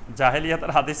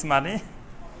 জাহিলিয়াতের হাদিস মানে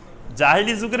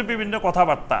জাহিলি যুগের বিভিন্ন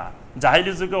কথাবার্তা।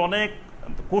 জাহিলি যুগে অনেক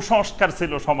কুসংস্কার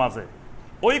ছিল সমাজে,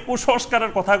 ওই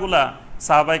কুসংস্কারের কথাগুলা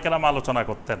সাহাবায়ে কেরাম আলোচনা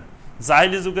করতেন।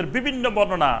 জাহিলি যুগের বিভিন্ন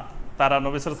বর্ণনা তারা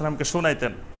নবী সাল্লাল্লাহু আলাইহি ওয়াসাল্লামকে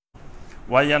শুনাইতেন।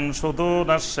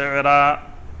 ওয়ায়ানশুদুনা শি'রা,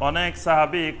 অনেক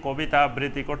সাহাবী কবিতা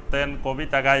আবৃত্তি করতেন,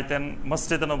 কবিতা গাইতেন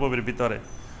মসজিদে নববীর ভিতরে।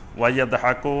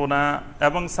 ওয়ায়াদহাকুনা,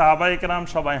 এবং সাহাবায়ে কেরাম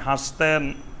সবাই হাসতেন।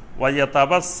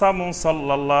 ওয়ায়াতাবাসসামু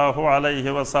সাল্লাল্লাহু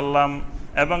আলাইহি ওয়াসাল্লাম,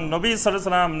 এবং নবী সাল্লাল্লাহু আলাইহি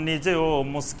ওয়াসাল্লাম নিজেও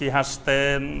মুস্কি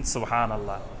হাসতেন।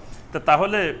 সুবহানাল্লাহ। তো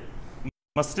তাহলে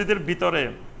মসজিদের ভিতরে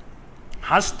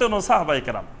হাসতেন সাহাবায়ে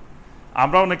কেরাম।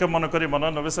 আমরা অনেকে মনে করি মনে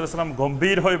হয় নবী সাল্লাল্লাহু আলাইহি ওয়াসাল্লাম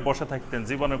গম্ভীর হয়ে বসে থাকতেন,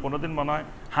 জীবনে কোনোদিন মনে হয়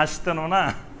হাসতেনও না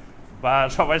বা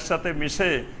সবার সাথে মিশে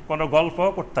কোনো গল্প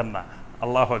করতেন না।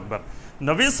 আল্লাহু আকবার।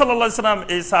 নবী সাল্লাল্লাহু আলাইহি ওয়াসাল্লাম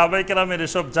এই সাহাবায়ে কেরামের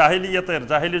এসব জাহিলিয়াতের,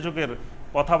 জাহিলি যুগের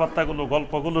কথাবার্তাগুলো,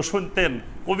 গল্পগুলো শুনতেন,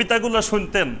 কবিতাগুলো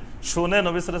শুনতেন, শুনে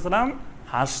নবী সাল্লাল্লাহু আলাইহি ওয়াসাল্লাম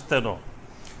হাসতেনও।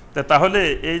 তাহলে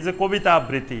এই যে কবিতা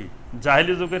আবৃত্তি,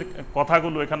 জাহিলি যুগের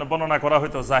কথাগুলো এখানে বর্ণনা করা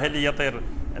হয়তো, জাহিলিয়াতের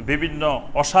বিভিন্ন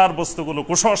অসার বস্তুগুলো,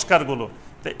 কুসংস্কারগুলো,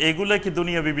 তো এগুলো কি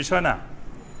দুনিয়াবী বিষয় না?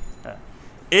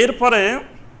 এরপরে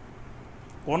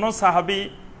কোনো সাহাবী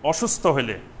অসুস্থ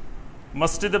হলে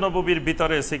মসজিদে নববীর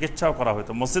ভিতরে চিকিৎসাও করা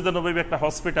হতো। মসজিদে নববী একটা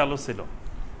হসপিটালও ছিল,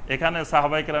 এখানে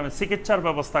সাহাবায়ে কেরামের চিকিৎসার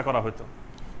ব্যবস্থা করা হতো।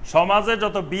 সমাজে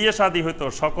যত বিয়ে শাদী হইতো,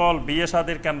 সকল বিয়ে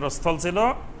শাদীর কেন্দ্রস্থল ছিল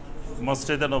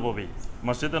মসজিদে নববী।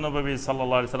 মসজিদে নববী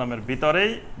সাল্লাল্লাহু আলাইহি সাল্লামের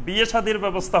ভিতরেই বিয়ে শাদীর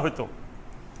ব্যবস্থা হইতো।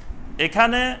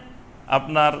 এখানে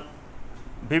আপনার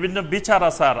বিভিন্ন বিচার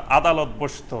আচার, আদালত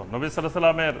বসতো। নবী সাল্লাল্লাহু আলাইহি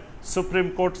সাল্লামের সুপ্রিম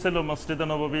কোর্ট ছিল মসজিদে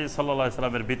নববী সাল্লাল্লাহু আলাইহি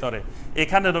সাল্লামের ভিতরে,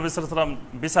 এখানে নবী সাল্লাল্লাহু আলাইহি সাল্লাম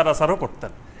বিচার আচারও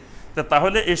করতেন। তো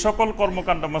তাহলে এই সকল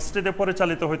কর্মকাণ্ড মসজিদে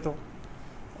পরিচালিত হইতো।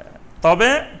 তবে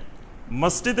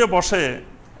মসজিদে বসে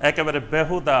একেবারে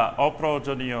বেহুদা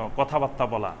অপ্রয়োজনীয় কথাবার্তা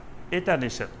বলা, এটা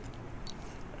নিষেধ।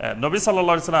 নবী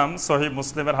সাল্লাল্লাহু আলাইহি সাল্লাম সহিহ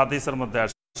মুসলিমের হাদিসের মধ্যে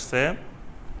আসছে,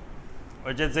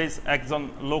 ওই যে একজন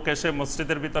লোক এসে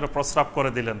মসজিদের ভিতরে প্রস্রাব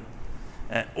করে দিলেন,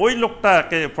 ওই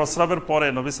লোকটাকে প্রস্রাবের পরে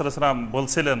নবী সাল্লাল্লাহু আলাইহি সাল্লাম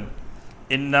বলছিলেন,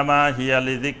 ইন্নামা হিয়া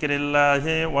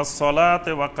লিযিকরিল্লাহি ওয়াস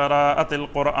সালাতি ওয়া কিরাআতিল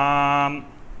কুরআন।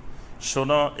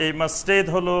 শোনো, এই মসজিদ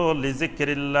হলো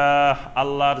লিযিকরিল্লাহ,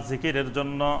 আল্লাহর জিকিরের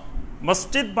জন্য।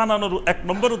 মসজিদ বানানোর এক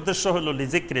নম্বর উদ্দেশ্য হলো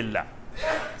লিযিকরিল্লাহ।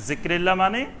 জিকরিল্লাহ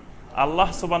মানে আল্লাহ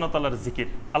সুবহানাহু ওয়া তাআলার জিকির।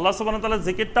 আল্লাহ সুবহানাহু ওয়া তাআলার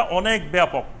জিকিরটা অনেক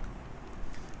ব্যাপক।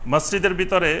 মসজিদের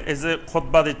ভিতরে এই যে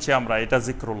খুতবা দিচ্ছি আমরা, এটা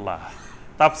জিকরুল্লাহ।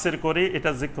 তাফসির করি,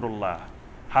 এটা জিকরুল্লাহ।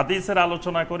 হাদিসের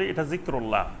আলোচনা করি, এটা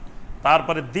জিকরুল্লাহ।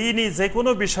 তারপরে দ্বীনি যে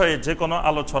কোনো বিষয়ে যে কোনো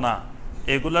আলোচনা,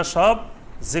 এগুলা সব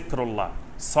জিকরুল্লাহ।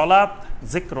 সালাত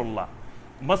জিকরুল্লাহ।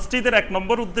 মসজিদের এক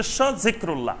নম্বর উদ্দেশ্য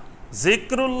জিকরুল্লাহ।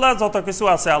 জিকরুল্লাহ যত কিছু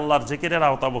আছে আল্লাহর জিকিরের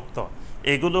আওতাভুক্ত,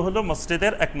 এগুলো হলো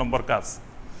মসজিদের এক নম্বর কাজ।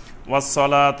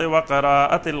 ওয়াসসালাতি ওয়া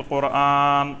কিরাআতিল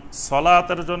কুরআন,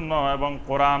 সালাতের জন্য এবং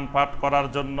কোরআন পাঠ করার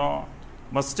জন্য।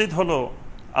 মসজিদ হলো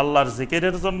আল্লাহর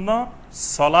জিকিরের জন্য,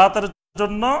 সালাতের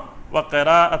জন্য, ওয়া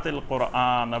কিরাআতিল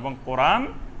কুরআন, এবং কোরআন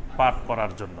পাঠ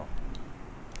করার জন্য।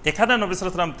 এখানে নবী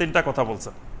সাল্লাল্লাহু আলাইহি ওয়াসাল্লাম তিনটা কথা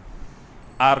বলছেন।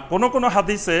 আর কোন কোন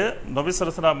হাদিসে নবী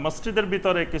সাল্লাল্লাহু আলাইহি ওয়াসাল্লাম মসজিদের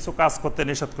ভিতরে কিছু কাজ করতে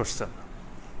নিষেধ করছেন।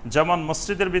 যেমন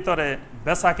মসজিদের ভিতরে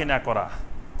বেচা কিনা করা,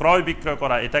 ক্রয় বিক্রয়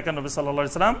করা, এটাকে নবী সাল্লাল্লাহু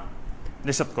আলাইহি ওয়াসাল্লাম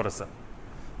নিষেধ করেছেন।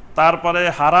 তারপরে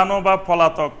হারানো বা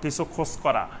পলাতক কিছু খোঁজ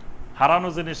করা, হারানো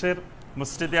জিনিসের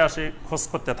মসজিদে আসে খোঁজ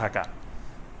করতে থাকা,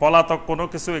 পলাতক কোনো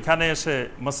কিছু এখানে এসে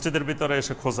মসজিদের ভিতরে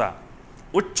এসে খোঁজা,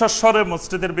 উচ্চস্বরে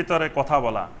মসজিদের ভিতরে কথা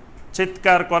বলা,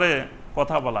 চিৎকার করে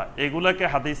কথা বলা, এগুলাকে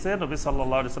হাদিসে নবী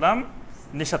সাল্লাল্লাহু আলাইহি ওয়াসাল্লাম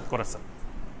নিষেধ করেছেন।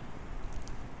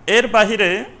 এর বাহিরে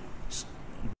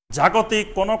জাগতিক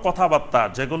কোনো কথাবার্তা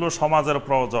যেগুলো সমাজের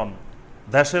প্রয়োজন,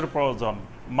 দেশের প্রয়োজন,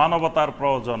 মানবতার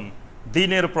প্রয়োজন,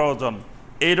 দ্বীনের প্রয়োজন,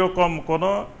 এইরকম কোনো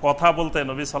কথা বলতে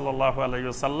নবী সাল্লাল্লাহু আলাইহি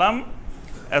ওয়াসাল্লাম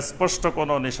স্পষ্ট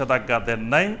কোনো নিষেধাজ্ঞা দেন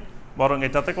নাই, বরং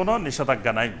এটাতে কোনো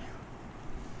নিষেধাজ্ঞা নাই।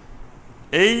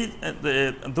 এই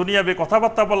দুনিয়াবি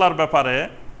কথাবার্তা বলার ব্যাপারে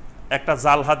একটা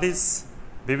জাল হাদিস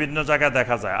বিভিন্ন জায়গায়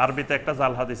দেখা যায়। আরবিতে একটা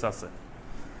জাল হাদিস আছে।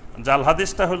 জাল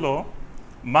হাদিসটা হলো,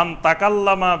 মান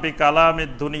তাকাল্লামা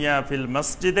বিকালামিদ দুনিয়া ফিল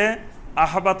মসজিদে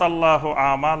আহবাতাল্লাহু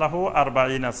আমালাহু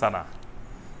 40 সানা।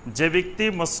 যে ব্যক্তি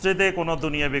মসজিদে কোনো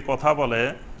দুনিয়াবি কথা বলে,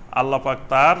 আল্লাহ পাক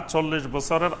তার 40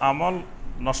 বছরের আমল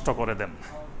নষ্ট করে দেন।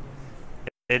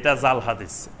 এটা জাল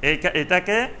হাদিস।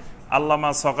 এটাকে আল্লামা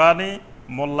সগানি,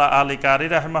 মোল্লা আলী কারি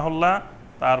রাহমাহুল্লাহ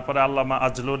তারপরে আল্লামা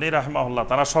আজলুনি রাহমাহুল্লাহ,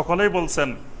 তারা সকলেই বলছেন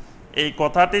এই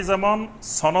কথাটি যেমন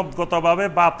সনদগতভাবে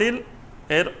বাতিল,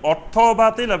 এর অর্থও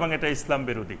বাতিল এবং এটা ইসলাম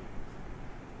বিরোধী।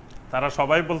 তারা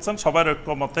সবাই বলছেন, সবার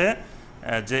ঐক্যমতে,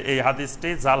 যে এই হাদিসটি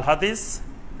জাল হাদিস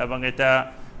এবং এটা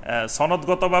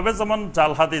সনদগতভাবে যেমন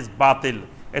জাল হাদিস বাতিল,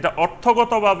 এটা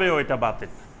অর্থগতভাবেও এটা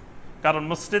বাতিল। কারণ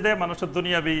মসজিদে মানুষের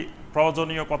দুনিয়াবি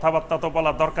প্রয়োজনীয় কথাবার্তা তো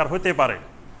বলা দরকার হইতে পারে,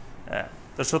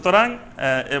 তো সুতরাং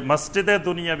মসজিদে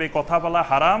দুনিয়াবি কথা বলা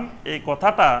হারাম, এই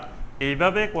কথাটা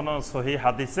এইভাবে কোনো সহি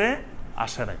হাদিসে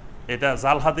আসে নাই, এটা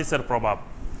জাল হাদিসের প্রভাব।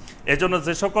 এজন্য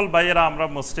যে সকল ভাইয়েরা আমরা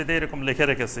মসজিদে এরকম লিখে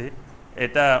রেখেছি,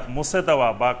 এটা মুছে দেওয়া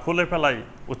বা খুলে ফেলাই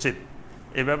উচিত।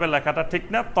 এভাবে লেখাটা ঠিক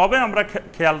না। তবে আমরা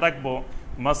খেয়াল রাখবো,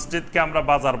 মসজিদকে আমরা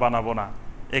বাজার বানাবো না,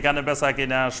 এখানে বেচা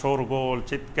কিনা, শোরগোল,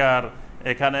 চিৎকার,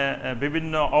 এখানে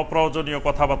বিভিন্ন অপ্রয়োজনীয়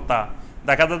কথাবার্তা।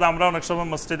 দেখা যায় আমরা অনেক সময়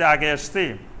মসজিদে আগে এসছি,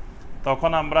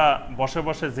 তখন আমরা বসে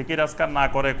বসে জিকির আজকার না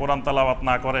করে, কোরআন তেলাওয়াত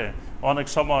না করে, অনেক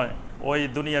সময় ওই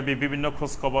দুনিয়াবি বিভিন্ন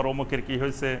খোঁজখবর, অমুকের কি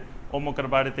হয়েছে, অমুকের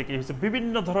বাড়িতে কি হয়েছে,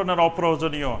 বিভিন্ন ধরনের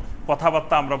অপ্রয়োজনীয়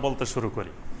কথাবার্তা আমরা বলতে শুরু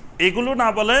করি। এগুলো না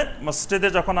বলে মসজিদে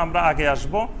যখন আমরা আগে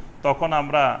আসব, তখন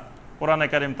আমরা কোরআনে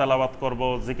কারিম তেলাওয়াত করব,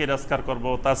 জিকির আজকার করব,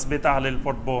 তাসবিহ তাহলিল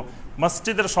পড়ব,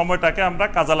 মসজিদের সময়টাকে আমরা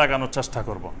কাজে লাগানোর চেষ্টা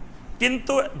করব।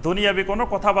 কিন্তু দুনিয়াবি কোনো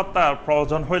কথাবার্তার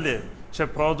প্রয়োজন হইলে সে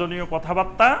প্রয়োজনীয়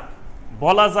কথাবার্তা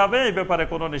বলা যাবে, এই ব্যাপারে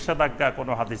কোনো নিষেধাজ্ঞা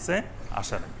কোনো হাদিসে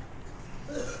আসে না।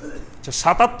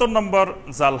 ৭৭ নম্বর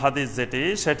জাল হাদিস যেটি,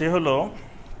 সেটি হলো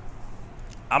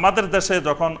আমাদের দেশে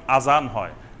যখন আজান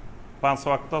হয়, ৫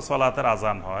 ওয়াক্ত সালাতের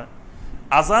আজান হয়,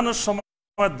 আজানের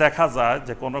সময় দেখা যায়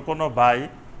যে কোনো ভাই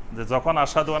যে যখন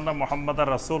আশহাদু আন্না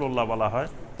মুহাম্মাদার রাসূলুল্লাহ বলা হয়,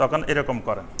 তখন এরকম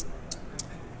করেন,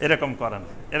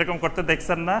 এরকম করতে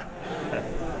দেখছেন না,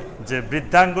 যে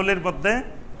বৃদ্ধাঙ্গুলির মধ্যে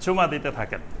চুমা দিতে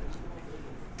থাকেন।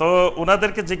 তো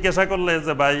ওনাদেরকে জিজ্ঞাসা করলে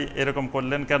যে ভাই এরকম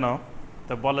করলেন কেন,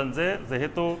 তো বলেন যে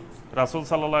যেহেতু রাসূল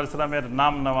সাল্লাল্লাহু আলাইহি ওয়াসাল্লামের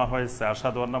নাম নেওয়া হয়েছে,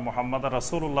 আশহাদু আন্না মুহাম্মাদার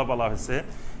রাসূলুল্লাহ বলা হয়েছে,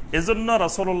 এজন্য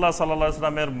রাসূলুল্লাহ সাল্লাল্লাহু আলাইহি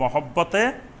ওয়াসাল্লামের মহব্বতে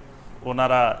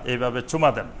ওনারা এইভাবে চুমা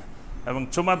দেন, এবং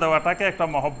চুমা দেওয়াটাকে একটা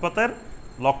মহব্বতের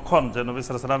লক্ষণ, যে নবী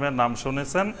সাল্লাল্লাহু আলাইহি ওয়াসাল্লামের নাম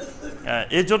শুনেছেন,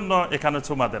 এই জন্য এখানে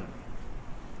চুমা দেন।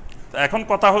 এখন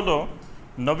কথা হলো,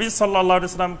 নবী সাল্লাল্লাহু আলাইহি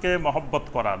ওয়াসাল্লামকে মহব্বত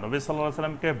করা, নবী সাল্লাল্লাহু আলাইহি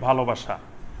ওয়াসাল্লামকে ভালোবাসা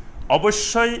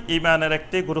অবশ্যই ঈমানের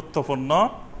একটি গুরুত্বপূর্ণ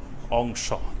অংশ।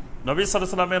 নবী সাল্লাল্লাহু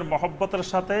আলাইহি ওয়াসাল্লামের মহব্বতের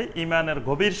সাথে ঈমানের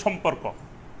গভীর সম্পর্ক।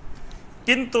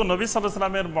 কিন্তু নবী সাল্লাল্লাহু আলাইহি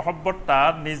ওয়াসাল্লামের মহব্বতটা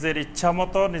নিজের ইচ্ছা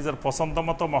মতো, নিজের পছন্দ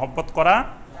মতো মহব্বত করা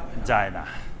যায় না।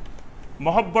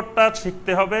 মহব্বতটা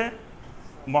শিখতে হবে,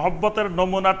 মহব্বতের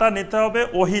নমুনাটা নিতে হবে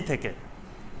ওহী থেকে,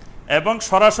 এবং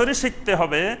সরাসরি শিখতে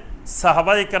হবে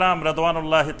সাহাবায়ে কেরাম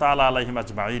রাদিয়াল্লাহু তাআলা আলাইহিম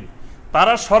আজমাইন,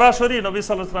 তারা সরাসরি নবী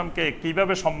সাল্লাল্লাহু আলাইহি ওয়াসাল্লামকে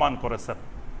কিভাবে সম্মান করেছেন।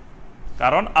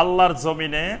 কারণ আল্লাহর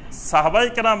জমিনে সাহাবায়ে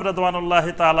কেরাম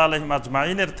রাদিয়াল্লাহু তাআলা আলাইহিম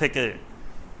আজমাইনের থেকে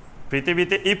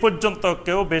পৃথিবীতে এই পর্যন্ত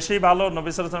কেউ বেশি ভালো নবী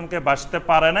সাল্লাল্লাহু আলাইহি ওয়াসাল্লামকে বাসতে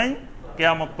পারে নাই,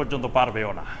 কিয়ামত পর্যন্ত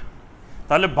পারবেও না।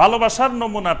 তাহলে ভালোবাসার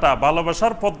নমুনাটা,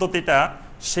 ভালোবাসার পদ্ধতিটা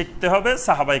শিখতে হবে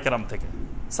সাহাবায়ে কেরাম থেকে।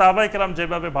 সাহাবায়ে কেরাম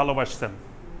যেভাবে ভালোবাসতেন,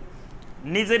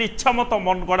 নিজের ইচ্ছা মতো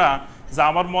মন গড়া, যে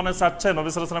আমার মনে চাচ্ছে নবী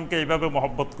সাল্লাল্লাহু আলাইহি ওয়াসাল্লামকে এইভাবে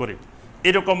মহব্বত করি,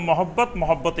 এরকম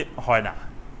মহব্বত হয় না।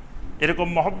 এরকম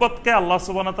মহব্বতকে আল্লাহ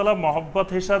সুবহানাহু ওয়া তাআলা মহব্বত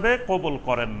হিসাবে কবুল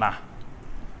করেন না।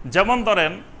 যেমন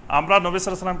ধরেন, আমরা নবী সাল্লাল্লাহু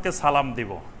আলাইহি ওয়াসাল্লামকে সালাম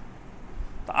দিব,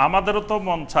 তো আমাদেরও তো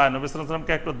মন চায় নবী সাল্লাল্লাহু আলাইহি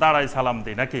ওয়াসাল্লামকে একটু দাঁড়াই সালাম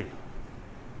দিই, নাকি?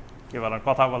 কি বলেন,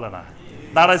 কথা বলে না?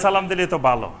 দাঁড়াই সালাম দিলেই তো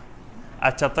ভালো।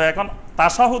 আচ্ছা, তো এখন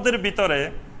তাশাহুদের ভিতরে,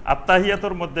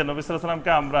 আত্তাহিয়াতুর মধ্যে নবী সাল্লাল্লাহু আলাইহি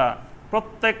ওয়াসাল্লামকে আমরা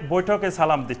প্রত্যেক বৈঠকে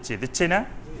সালাম দিচ্ছি না?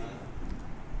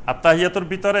 আত্তাহিয়াতুর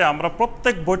ভিতরে আমরা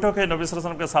প্রত্যেক বৈঠকে নবী সাল্লাল্লাহু আলাইহি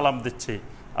ওয়াসাল্লামকে সালাম দিচ্ছি,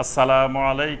 আসসালামু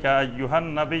আলাইকা আইয়ুহান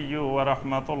নাবিয়্যু ওয়া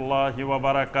রাহমাতুল্লাহি ওয়া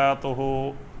বারাকাতুহু।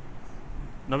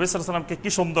 নবী সাল্লাল্লাহু আলাইহি ওয়াসাল্লামকে কি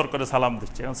সুন্দর করে সালাম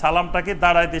দিচ্ছি। এখন সালামটা কি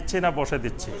দাঁড়ায় দিচ্ছি না বসে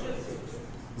দিচ্ছি?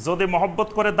 যদি মহব্বত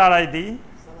করে দাঁড়ায় দিই,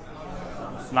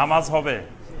 নামাজ হবে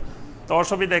তো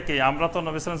অসুবিধা কি? আমরা তো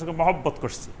নবী সাল্লাল্লাহু আলাইহি ওয়াসাল্লামকে মহব্বত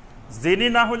করছি। যিনি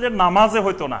না হইলে নামাজে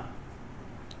হইতো না,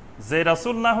 যে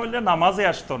রাসূল না হইলে নামাজে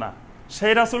আসতো না,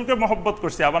 সেই রাসূলকে মহব্বত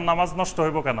করছি, আবার নামাজ নষ্ট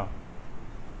হইব কেন?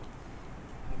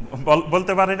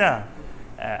 বলতে পারি না।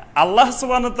 আল্লাহ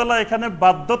সুবহানাহু ওয়া তাআলা এখানে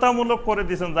বাধ্যতামূলক করে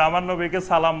দিয়েছেন যে আমার নবীকে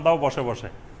সালাম দাও বসে বসে।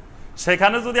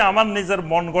 সেখানে যদি আমার নিজের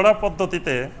মন গড়া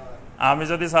পদ্ধতিতে আমি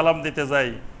যদি সালাম দিতে যাই,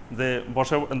 যে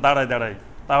বসে দাঁড়াই,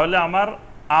 তাহলে আমার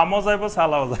আমও যাইব,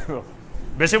 সালাও যাইব।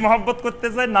 বেশি মহব্বত করতে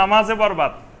যাই, নামাজে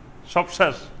বরবাদ, সব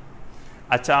শেষ।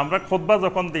 আচ্ছা, আমরা খুতবা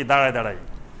যখন দিই দাঁড়াই,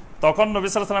 তখন নবী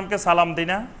সাল্লাল্লাহু আলাইহি ওয়াসাল্লামকে সালাম দিই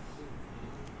না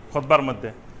খুতবার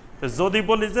মধ্যে? যদি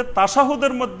বলি যে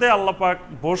তাশাহুদের মধ্যে আল্লাহ পাক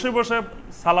বসে বসে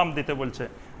সালাম দিতে বলছে,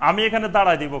 আমি এখানে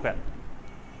দাঁড়াই দিব কেন?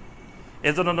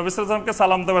 এজন্য নবী সাল্লাল্লাহু আলাইহি ওয়াসাল্লামকে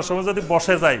সালাম দেওয়ার সময় যদি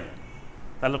বসে যাই,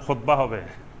 তাহলে খুতবা হবে।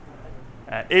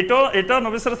 এটা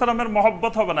নবী সাল্লাল্লাহু আলাইহি ওয়াসাল্লামের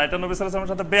মহব্বত হবে না, এটা নবী সাল্লাল্লাহু আলাইহি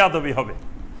ওয়াসাল্লামের সাথে বেয়াদবি হবে।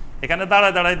 এখানে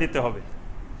দাঁড়ায় দাঁড়ায় দিতে হবে।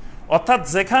 অর্থাৎ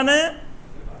যেখানে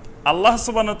আল্লাহ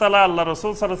সুবহানাহু ওয়া তাআলা, আল্লাহ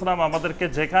রাসূল সাল্লাল্লাহু আলাইহি ওয়াসাল্লাম আমাদেরকে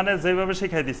যেখানে যেভাবে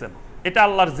শিখিয়ে দিয়েছেন, এটা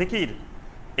আল্লাহর জিকির,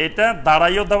 এটা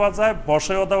দাঁড়াইও দেওয়া যায়,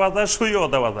 বসেও দেওয়া যায়, শুয়েও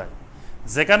দেওয়া যায়।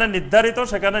 যেখানে নির্ধারিত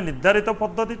সেখানে নির্ধারিত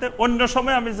পদ্ধতিতে, অন্য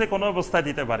সময় আমি যে কোনো অবস্থায়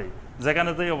দিতে পারি, যেখানে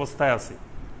যে অবস্থায় আছি।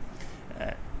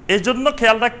 এই জন্য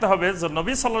খেয়াল রাখতে হবে যে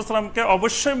নবী সাল্লাল্লাহু আলাইহি ওয়াসাল্লামকে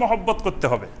অবশ্যই মহব্বত করতে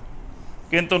হবে,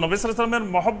 কিন্তু নবী সাল্লাল্লাহু আলাইহি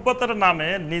ওয়াসাল্লামের মহব্বতের নামে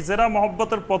নিজেরা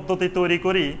মহব্বতের পদ্ধতি তৈরি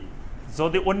করি,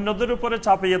 যদি অন্যদের উপরে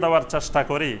চাপিয়ে দেওয়ার চেষ্টা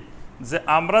করি যে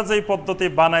আমরা যেই পদ্ধতি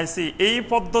বানাইছি এই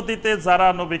পদ্ধতিতে যারা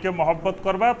নবীকে মহব্বত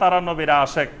করবা তারা নবীরা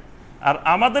আশেক, আর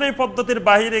আমাদের এই পদ্ধতির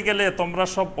বাহিরে গেলে তোমরা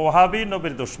সব ওহাবি,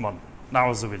 নবীর দুশমন,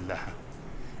 নাউজুবিল্লাহ।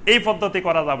 এই পদ্ধতি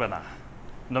করা যাবে না।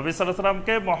 নবী সাল্লাল্লাহু আলাইহি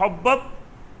ওয়াসাল্লামকে মহব্বত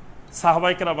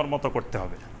সাহাবায়ে কেরামের মতো করতে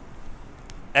হবে।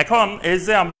 এখন এই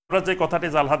যে আমরা যে কথাটি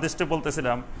জাল হাদিসটি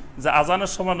বলতেছিলাম যে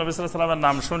আজানের সময় নবী সাল্লাল্লাহু আলাইহি ওয়াসাল্লামের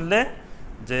নাম শুনলে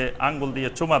যে আঙ্গুল দিয়ে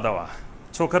চুমা দেওয়া,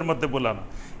 চোখের মধ্যে বোলানো,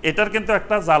 এটার কিন্তু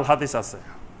একটা জাল হাদিস আছে।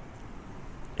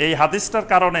 এই হাদিসটার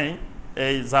কারণেই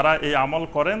এই যারা এই আমল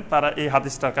করেন তারা এই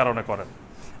হাদিসটার কারণে করেন।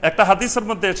 একটা হাদিসের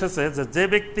মধ্যে এসেছে যে যে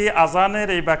ব্যক্তি আজানের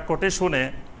এই বাক্যটি শুনে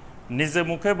নিজে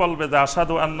মুখে বলবে যে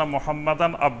আশহাদু আন্না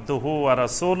মুহাম্মাদান আবদুহু ওয়া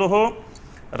রাসূলুহু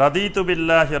রাদিতু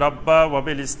বিল্লাহি রাব্বা ওয়া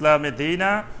বিল ইসলামি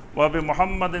দীনা ওয়া বি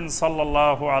মুহাম্মাদিন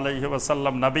সাল্লাল্লাহু আলাইহি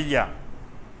ওয়াসাল্লাম নাবিয়্যা,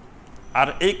 আর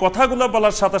এই কথাগুলো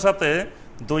বলার সাথে সাথে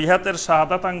দুই হাতের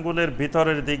শাহাদাত আঙ্গুলের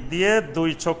ভিতরের দিক দিয়ে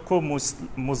দুই চক্ষু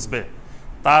মুছবে,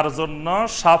 তার জন্য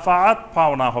শাফাআত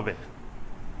পাওনা হবে।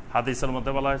 হাদিসের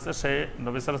মধ্যে বলা হয়েছে সে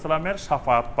নবী সাল্লাল্লাহু আলাইহি ওয়াসাল্লামের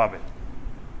শাফাআত পাবে।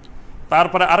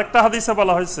 তারপরে আরেকটা হাদিসে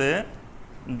বলা হয়েছে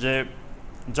যে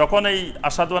যখন এই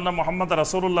আশহাদু আন্না মুহাম্মাদ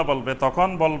রাসূলুল্লাহ বলবে তখন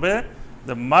বলবে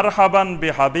যে মারহাবান বি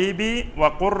হাবিবি ওয়া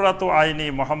কুররাতু আইনি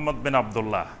মুহাম্মদ বিন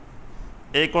আব্দুল্লাহ।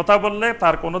 এই কথা বললে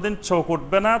তার কোনোদিন চোখ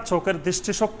উঠবে না, চোখের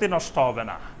দৃষ্টিশক্তি নষ্ট হবে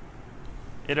না,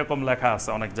 এরকম লেখা আছে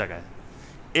অনেক জায়গায়।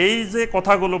 এই যে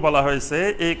কথাগুলো বলা হয়েছে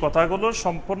এই কথাগুলো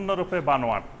সম্পূর্ণরূপে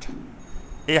বানোয়াট।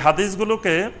 এই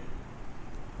হাদিসগুলোকে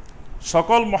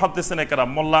সকল মুহাদ্দিসিনে কেরাম,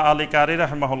 মোল্লা আলী কারি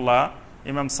রাহিমাহুল্লাহ,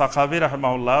 ইমাম সাখাবি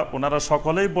রাহিমাহুল্লাহ, ওনারা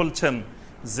সকলেই বলছেন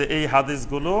যে এই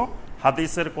হাদিসগুলো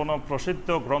হাদিসের কোনো প্রসিদ্ধ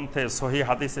গ্রন্থে সহিহ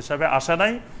হাদিস হিসাবে আসে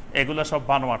নাই, এগুলো সব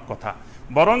বানোয়াট কথা।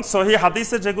 বরং সহিহ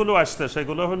হাদিসে যেগুলো আসছে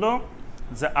সেগুলো হলো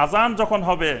যে আজান যখন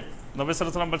হবে নবী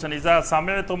সাল্লাল্লাহু আলাইহি ওয়াসাল্লাম বলছেন ইজা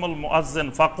সামি'তুমুল মুআজ্জিন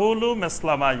ফাকুলু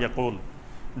মিসলা মা ইয়াকুল,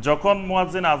 যখন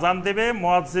মুয়াজ্জিন আজান দিবে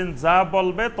মুয়াজ্জিন যা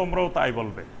বলবে তোমরাও তাই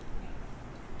বলবে।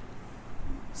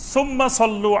 সুম্মা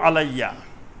সাল্লু আলাইয়া,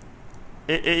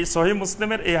 এই সহিহ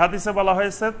মুসলিমের এই হাদিসে বলা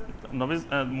হয়েছে নবী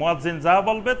মুয়াজ্জিন যা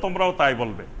বলবে তোমরাও তাই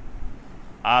বলবে।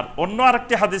 আর অন্য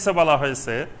আরেকটি হাদিসে বলা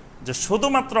হয়েছে যে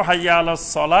শুধুমাত্র হাইয়া আলাস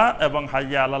সালাহ এবং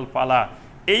হাইয়া আলাল ফালাহ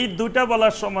এই দুইটা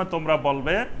বলার সময় তোমরা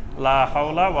বলবে লা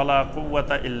হাওলা ওয়ালা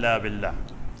কুওয়াতা ইল্লা বিল্লাহ,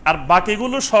 আর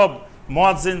বাকিগুলো সব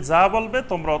মুয়াজ্জিন যা বলবে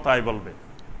তোমরাও তাই বলবে।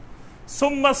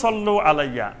 সুম্মা সাল্লু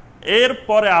আলাইয়া,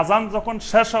 এরপরে আজান যখন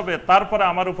শেষ হবে তারপরে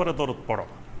আমার উপরে দরুদ পড়ো,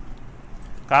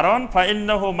 কারণ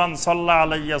ফাইন্নাহু মান সাল্লা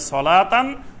আলাইয়া সালাতান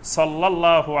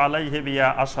সাল্লাল্লাহু আলাইহি বিহা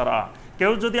আশরা,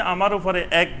 কেউ যদি আমার উপরে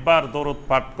একবার দরুদ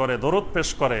পাঠ করে, দরুদ পেশ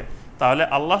করে, তাহলে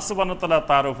আল্লাহ সুবহানাহু ওয়া তাআলা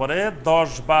তার উপরে 10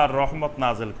 বার রহমত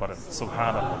নাজিল করেন।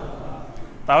 সুবহানাল্লাহ।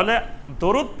 তাহলে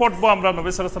দরুদ পড়বো আমরা নবী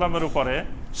সাল্লাল্লাহু আলাইহি ওয়াসাল্লামের উপরে,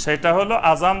 সেটা হলো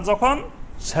আজান যখন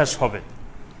শেষ হবে।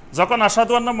 যখন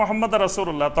আশহাদু আন্না মুহাম্মাদ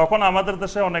রাসূলুল্লাহ, তখন আমাদের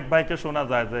দেশে অনেক ভাইকে শোনা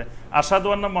যায় যে আশহাদু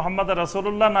আন্না মুহাম্মাদ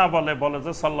রাসূলুল্লাহ না বলে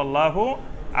যে সাল্লাল্লাহু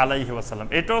আলাইহি ওয়াসাল্লাম।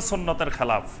 এটাও সুন্নতের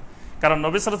খেলাফ, কারণ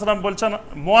নবী সাল্লাল্লাহু আলাইহি ওয়াসাল্লাম বলছেন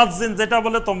মুয়াজ্জিন যেটা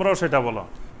বলে তোমরাও সেটা বলো।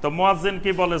 তো মুয়াজ্জিন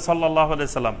কি বলে? সাল্লাল্লাহু আলাইহি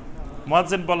ওয়াসাল্লাম।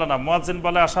 মুয়াজ্জিন বলে না, মুয়াজ্জিন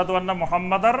বলে আশহাদু আন্না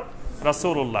মুহাম্মাদার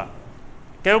রাসূলুল্লাহ।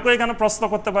 কেউ কেউ এখানে প্রশ্ন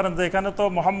করতে পারেন যে এখানে তো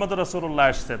মুহাম্মদ রাসূলুল্লাহ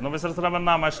আসছে, নবী সাল্লাল্লাহু আলাইহি ওয়াসাল্লামের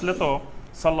নাম আসলে তো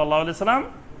সাল্লাল্লাহু আলাইহি ওয়াসাল্লাম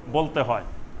বলতে হয়।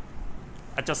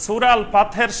 আচ্ছা, সূরা আল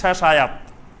ফাতহের শেষ আয়াত,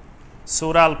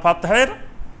 সূরা আল ফাতহের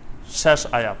শেষ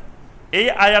আয়াত, এই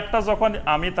আয়াতটা যখন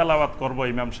আমি তেলাওয়াত করব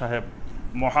ইমাম সাহেব,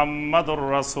 মুহাম্মাদুর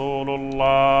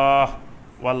রাসূলুল্লাহ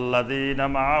ওয়াল্লাযীনা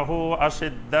মাআহু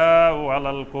আশিদ্দাউ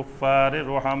আলাল কুফফারি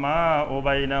রুহামাউ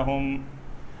বাইনাহুম।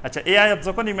 আচ্ছা, এই আয়াত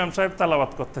যখন ইমাম সাহেব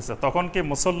তেলাওয়াত করতেছে তখন কি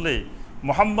মুসল্লি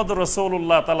মুহাম্মাদুর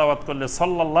রাসূলুল্লাহ তেলাওয়াত করলে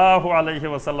সাল্লাল্লাহু আলাইহি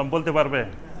ওয়াসাল্লাম বলতে পারবে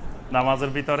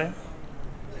নামাজের ভিতরে?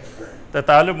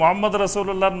 তাহলে মুহাম্মদ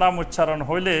রাসূলুল্লাহর নাম উচ্চারণ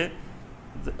হইলে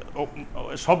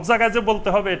সব জায়গায় যে বলতে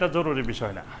হবে এটা জরুরি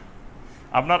বিষয় না।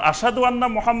 আপনার আশহাদু আন্না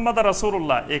মুহাম্মাদ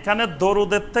রাসূলুল্লাহ, এখানে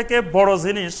দরুদের থেকে বড়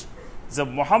জিনিস যে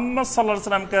মুহাম্মদ সাল্লাল্লাহু আলাইহি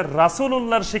ওয়াসাল্লামকে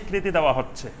রাসূলুল্লাহর স্বীকৃতি দেওয়া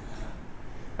হচ্ছে।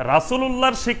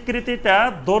 রাসূলুল্লাহর স্বীকৃতিটা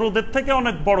দরুদের থেকে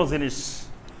অনেক বড় জিনিস,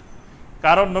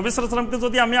 কারণ নবী সাল্লাল্লাহু আলাইহি ওয়াসাল্লামকে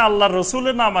যদি আমি আল্লাহর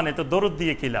রাসূলের না মানি তো দরুদ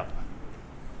দিয়ে কি লাভ?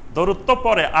 দরুদ তো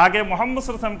পরে, আগে মুহাম্মদ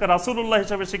সাল্লাল্লাহু আলাইহি ওয়াসাল্লামকে রাসূলুল্লাহ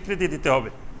হিসেবে স্বীকৃতি দিতে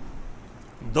হবে।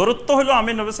 দরুদ তো হলো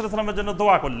আমি নবী সাল্লাল্লাহু আলাইহি ওয়াসাল্লামের জন্য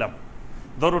দোয়া করলাম,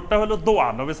 দরুদটা হলো দোয়া,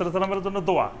 নবী সাল্লাল্লাহু আলাইহি ওয়াসাল্লামের জন্য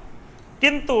দোয়া।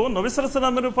 কিন্তু নবী সাল্লাল্লাহু আলাইহি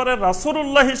ওয়াসাল্লামের উপরে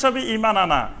রাসূলুল্লাহ হিসাবে ঈমান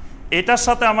আনা, এটার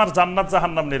সাথে আমার জান্নাত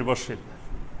জাহান্নাম নির্ভরশীল।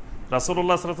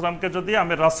 রাসূলুল্লাহ সাল্লাল্লাহু আলাইহি ওয়াসাল্লামকে যদি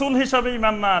আমি রাসূল হিসাবে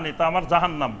ঈমান না আনি, তা আমার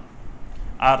জাহান্নাম।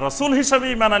 আর রাসূল হিসাবে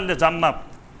ঈমান আনলে জান্নাত।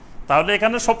 তাহলে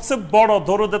এখানে সবচেয়ে বড়,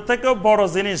 দরুদের থেকেও বড়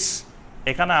জিনিস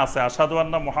এখানে আছে, আশহাদু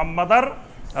আন্না মুহাম্মাদার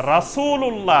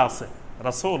রাসূলুল্লাহ আছে,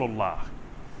 রাসূলুল্লাহ।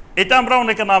 এটা আমরা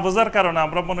অনেকে না বোঝার কারণে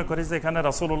আমরা মনে করি যে এখানে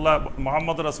রাসূলুল্লাহ,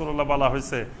 মুহাম্মদ রাসূলুল্লাহ বলা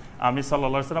হয়েছে, আমি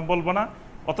সাল্লাল্লাহু আলাইহি ওয়াসাল্লাম বলবো না,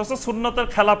 অথচ সুন্নতের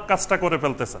খেলাফ কাজটা করে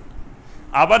ফেলতেছেন।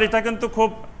 আবার এটা কিন্তু খুব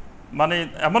মানে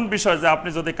এমন বিষয় যে আপনি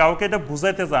যদি কাউকে এটা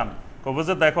বুঝাইতে যান, কব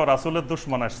যে দেখো রাসূলের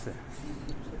দুশমন আসছে,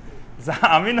 যা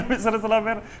আমি নবী সাল্লাল্লাহু আলাইহি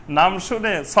ওয়াসাল্লামের নাম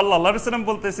শুনে সাল্লাল্লাহু আলাইহি ওয়াসাল্লাম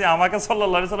বলতেছি, আমাকে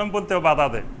সাল্লাল্লাহু আলাইহি ওয়াসাল্লাম বলতেও বাধা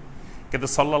দেয়। কিন্তু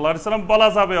সাল্লাল্লাহু আলাইহি ওয়াসাল্লাম বলা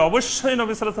যাবে, অবশ্যই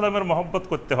নবী সাল্লাল্লাহু আলাইহি ওয়াসাল্লামের মহব্বত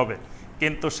করতে হবে।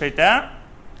 কিন্তু সেটা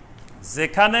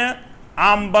যেখানে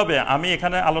আমভাবে আমি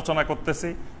এখানে আলোচনা করতেছি,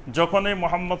 যখনই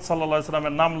মুহাম্মদ সাল্লাল্লাহু আলাইহি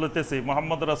ওয়াসাল্লামের নাম লইতেছি,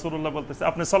 মুহাম্মদ রাসূলুল্লাহ বলতেছি,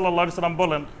 আপনি সাল্লাল্লাহু আলাইহি ওয়াসাল্লাম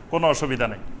বলেন, কোনো অসুবিধা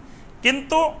নেই।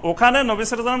 কিন্তু ওখানে নবী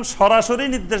সাল্লাল্লাহু আলাইহি ওয়াসাল্লাম সরাসরি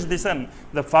নির্দেশ দিয়েছেন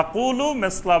যে ফাকুলু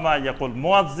মিসলা মা ইয়াকুল,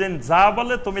 মুয়াজ্জিন যা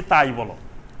বলে তুমি তাই বলো।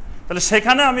 তাহলে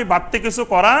সেখানে আমি বাড়তি কিছু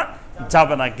করা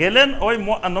যাবে না, গেলেন ওই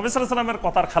নবী সাল্লাল্লাহু আলাইহি ওয়াসাল্লামের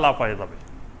কথার খেলাফ হয়ে যাবে।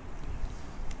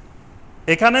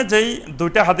 এখানে যেই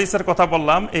দুইটা হাদিসের কথা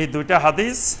বললাম, এই দুইটা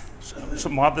হাদিস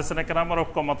মুহাদ্দিসিনে কেরামের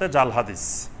ঐক্যমতে জাল হাদিস।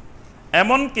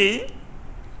 এমনকি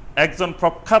একজন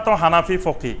প্রখ্যাত হানাফি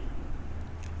ফকি,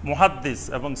 মুহাদ্দিস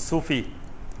এবং সুফি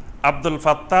আব্দুল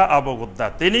ফাত্তাহ আবু গুদ্দা,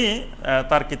 তিনি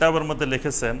তার কিতাবের মধ্যে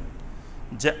লিখেছেন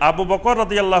যে আবু বকর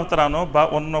রাদিয়াল্লাহু তাআলা আনহু বা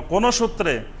অন্য কোন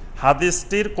সূত্রে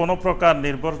হাদিসটির কোনো প্রকার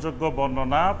নির্ভরযোগ্য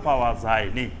বর্ণনা পাওয়া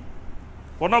যায়নি।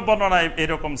 কোনো বর্ণনা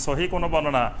এরকম সহি কোনো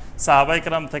বর্ণনা সাহাবায়ে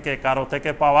কেরাম থেকে কারো থেকে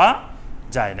পাওয়া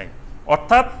যায় নাই।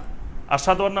 অর্থাৎ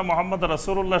আশহাদু আন্না মুহাম্মাদ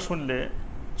রাসূলুল্লাহ শুনলে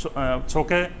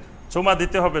চোখে চুমা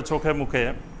দিতে হবে, চোখে মুখে,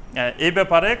 এই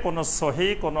ব্যাপারে কোনো সহি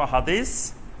কোনো হাদিস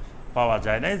পাওয়া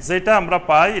যায় নাই। যেটা আমরা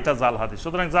পাই এটা জাল হাদিস।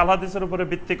 সুতরাং জাল হাদিসের উপরে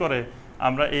ভিত্তি করে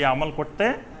আমরা এই আমল করতে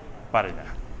পারি না।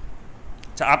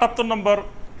 আচ্ছা, ৭৮ নম্বর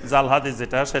জাল হাদিস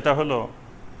যেটা, সেটা হলো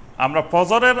আমরা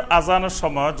ফজরের আজানের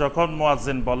সময় যখন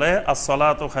মুয়াজ্জিন বলে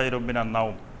আস-সালাতু খায়রুম মিনান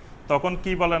নাওম, তখন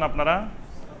কি বলেন আপনারা?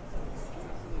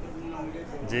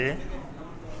 যে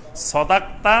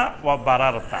সদাক্তা ওয়া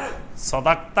বারারতা,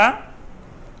 সদাক্তা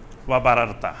ওয়া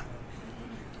বারারতা।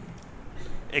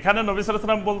 এখানে নবী সাল্লাল্লাহু আলাইহি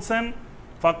ওয়াসাল্লাম বলছেন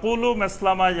ফাকুলু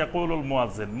মিসলামা ইয়াকুলুল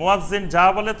মুয়াজ্জিন, মুয়াজ্জিন যা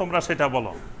বলে তোমরা সেটা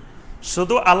বলো।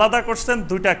 শুধু আলাদা করছেন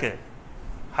দুইটাকে,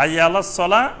 হাইয়া আলাস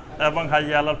সালাহ এবং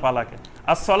হাইয়া আলাল ফালাকে।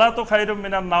 আস-সালাতু খায়রুম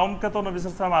মিনান নাওমকে তো নবী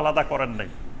সাল্লাল্লাহু আলাইহি ওয়াসাল্লাম আলাদা করেন নাই।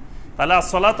 তাহলে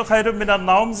আস-সালাতু খায়রুম মিনান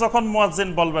নাওম যখন মুয়াজ্জিন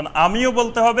বলবেন, আমিও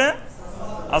বলতে হবে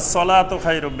আস-সালাতু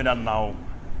খায়রুম মিনান নাওম।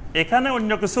 এখানে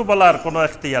অন্য কিছু বলার কোনো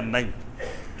এখতিয়ার নাই।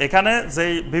 এখানে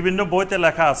যেই বিভিন্ন বইতে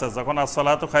লেখা আছে, যখন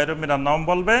আস-সালাতু খায়রুম মিনান নাওম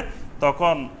বলবে,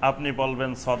 তখন আপনি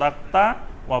বলবেন সদাক্তা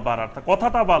ওয়া বারারতা।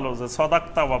 কথাটা ভালো যে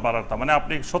সদাক্তা ওয়া বারারতা, মানে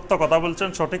আপনি সত্য কথা বলছেন,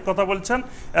 সঠিক কথা বলছেন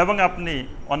এবং আপনি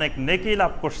অনেক নেকি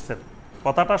লাভ করছেন,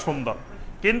 কথাটা সুন্দর।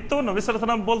 কিন্তু নবী সাল্লাল্লাহু আলাইহি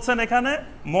ওয়াসাল্লাম বলছেন এখানে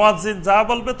মুয়াজ্জিন যা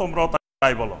বলবে তোমরাও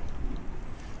তাই বলো।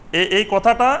 এই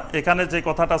কথাটা, এখানে যে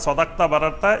কথাটা সদাক্তা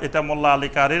বারারতা, এটা মোল্লা আলী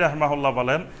কারি রাহমাহুল্লাহ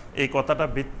বলেন এই কথাটা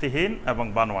ভিত্তিহীন এবং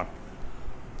বানোয়াট।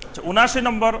 ৭৯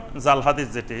 নম্বর জাল হাদিস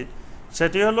যেটি,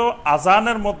 সেটি হলো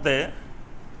আজানের মধ্যে,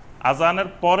 আজানের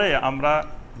পরে আমরা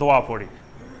দোয়া পড়ি।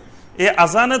 এই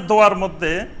আজানের দোয়ার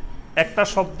মধ্যে একটা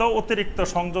শব্দ অতিরিক্ত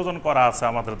সংযোজন করা আছে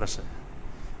আমাদের দেশে,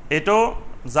 এটাও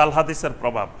জাল হাদিসের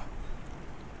প্রভাব।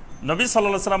 নবী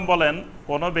সাল্লাল্লাহু আলাইহি ওয়াসাল্লাম বলেন,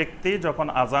 কোনো ব্যক্তি যখন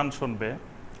আজান শুনবে,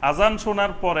 আজান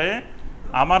শোনার পরে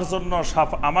আমার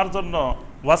জন্য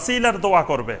ওয়াসিলার দোয়া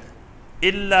করবে,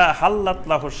 ইল্লা হাল্লাত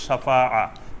লাহুস শাফাআ,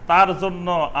 তার জন্য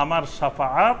আমার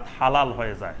শাফাআত হালাল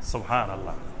হয়ে যায়।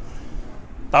 সুবহানাল্লাহ।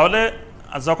 তাহলে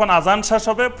যখন আজান শেষ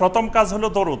হবে, প্রথম কাজ হলো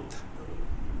দরুদ,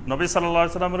 নবী সাল্লাল্লাহু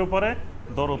আলাইহি ওয়াসাল্লামের উপরে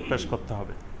দরুদ পেশ করতে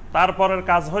হবে। তারপরের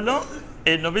কাজ হলো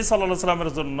এই নবী সাল্লাল্লাহু আলাইহি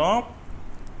ওয়াসাল্লামের জন্য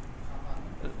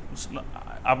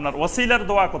আপনার ওয়াসিলার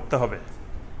দোয়া করতে হবে।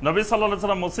 নবী সাল্লাল্লাহু আলাইহি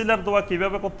ওয়াসাল্লাম ওয়াসিলার দোয়া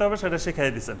কিভাবে করতে হবে সেটা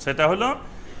শিখিয়ে দিয়েছেন। সেটা হলো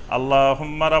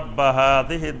আল্লাহুম্মা রাব্বা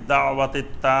হাযিহিদ দাওয়াতিত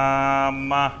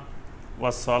তাম্মাহ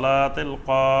ওয়াস সালাতিল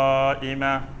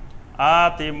কাইমা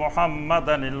আতি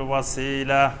মুহাম্মাদানিল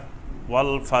ওয়াসিলা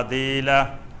ওয়াল ফাদিলা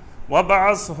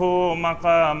ওয়াবআসহু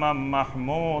মাকামাম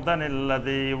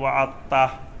মাহমুদানিল্লাযী ওয়া'আত্তা।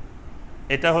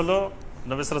 এটা হলো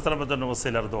নবী সাল্লাল্লাহু আলাইহি ওয়াসাল্লামের জন্য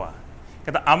ওয়াসিলার দোয়া।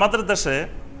 কিন্তু আমাদের দেশে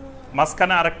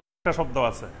মাঝখানে আরেকটা শব্দ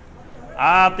আছে,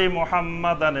 আতি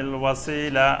মুহাম্মাদানিল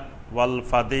ওয়াসিলা ওয়াল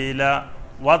ফাদিলা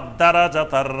ওয়াদ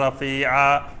দারাজাতার রাফিআ।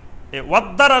 এই ওয়াদ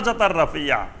দারাজাতার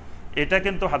রাফিআ এটা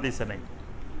কিন্তু হাদিসে নেই,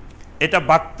 এটা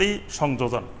বাক্তি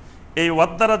সংযোজন। এই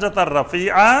ওয়াদ দারাজাতার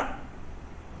রাফিআ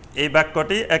এই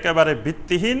বাক্যটি একেবারে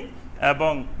ভিত্তিহীন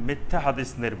এবং মিথ্যা হাদিস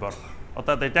নির্ভর,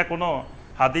 অর্থাৎ এটা কোনো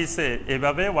হাদিসে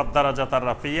এভাবে ওয়াদ্দারাজাতার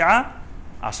রাফিয়া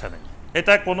আসে নাই।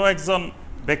 এটা কোনো একজন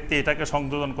ব্যক্তি এটাকে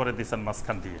সংযোজন করে দিয়েছেন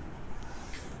মাঝখান দিয়ে।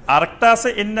 আরেকটা আছে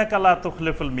ইন্নাকা লা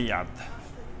তুখলিফুল মিয়াদ,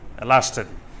 লাস্টের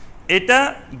এটা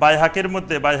বাইহাকির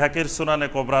মধ্যে, বাইহাকির সুনানে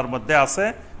কোবরার মধ্যে আছে,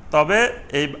 তবে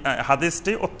এই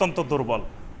হাদিসটি অত্যন্ত দুর্বল।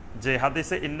 যে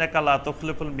হাদিসে ইন্নাকা লা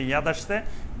তুখলিফুল মিয়াদ আসছে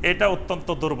এটা অত্যন্ত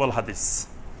দুর্বল হাদিস।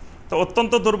 তো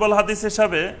অত্যন্ত দুর্বল হাদিস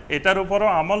হিসাবে এটার উপরও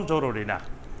আমল জরুরি না।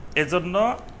 এজন্য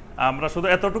আমরা শুধু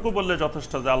এতটুকু বললে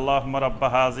যথেষ্ট যে আল্লাহুম্মা রাব্বা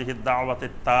হাযিহিদ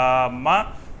দাওয়াতিত তাম্মা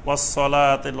ওয়াস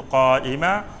সালাতিল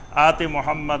কাইমা আতি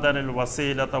মুহাম্মাদানিল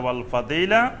ওয়াসিলাতা ওয়াল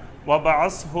ফাদিলা ওয়া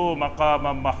বা'আসহু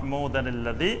মাকামাম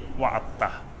মাহমুদানিল্লাযী ওয়া'আদতা।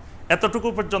 এতটুকু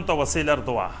পর্যন্ত ওয়াসিলার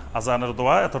দোয়া, আজানের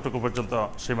দোয়া এতটুকু পর্যন্ত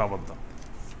সীমাবদ্ধ।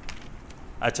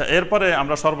 আচ্ছা, এরপরে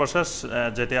আমরা সর্বশেষ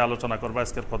যেটি আলোচনা করবো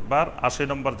আজকের খুতবার ৮০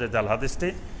 নম্বর যে জাল হাদিসটি,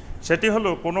 সেটি হলো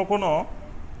কোনো কোনো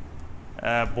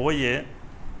বইয়ে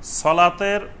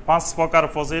সলাতের ৫ প্রকার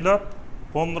ফজিলত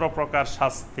 ১৫ প্রকার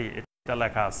শাস্তি এটা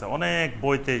লেখা আছে। অনেক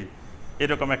বইতেই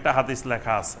এরকম একটা হাদিস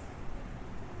লেখা আছে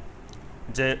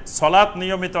যে সলাত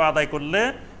নিয়মিত আদায় করলে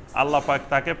আল্লাহ পাক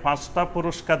তাকে ৫টা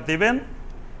পুরস্কার দিবেন,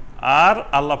 আর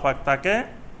আল্লাহ পাক তাকে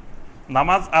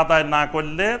নামাজ আদায় না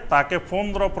করলে তাকে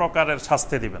 ১৫ প্রকারের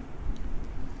শাস্তি দিবেন।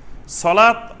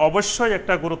 সলাত অবশ্যই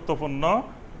একটা গুরুত্বপূর্ণ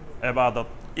ইবাদত।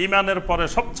 ঈমানের পরে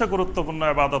সবচেয়ে গুরুত্বপূর্ণ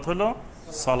ইবাদত হলো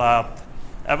সলাত,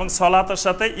 এবং সলাতের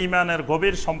সাথে ঈমানের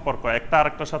গভীর সম্পর্ক, একটা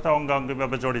আরেকটার সাথে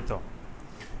অঙ্গাঙ্গিভাবে জড়িত।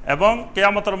 এবং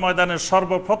কিয়ামতের ময়দানে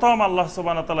সর্বপ্রথম আল্লাহ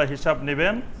সুবহানাহু ওয়া তাআলা হিসাব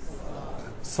নেবেন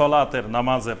সলাতের,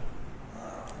 নামাজের।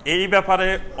 এই ব্যাপারে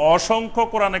অসংখ্য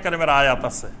কোরআনে কারিমের আয়াত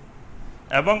আছে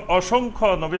এবং অসংখ্য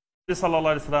নবী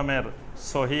সাল্লাল্লাহু আলাইহি ওয়াসাল্লামের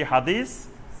সহিহ হাদিস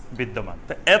বিদ্যমান।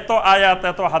 তো এত আয়াত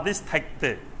এত হাদিস থাকতে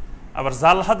আবার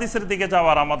জাল হাদিসের দিকে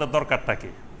যাওয়ার আমাদের দরকারটা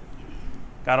কি?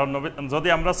 কারণ যদি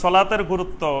আমরা সলাতের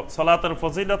গুরুত্ব, সলাতের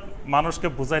ফজিলত মানুষকে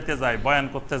বুঝাইতে যাই, বয়ান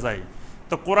করতে যাই,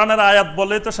 তো কোরআনের আয়াত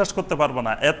বলেই তো শেষ করতে পারবো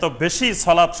না। এত বেশি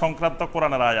সলাত সংক্রান্ত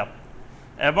কোরআনের আয়াত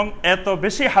এবং এত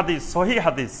বেশি হাদিস, সহিহ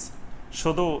হাদিস,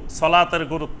 শুধু সলাতের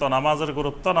গুরুত্ব, নামাজের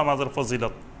গুরুত্ব, নামাজের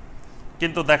ফজিলত।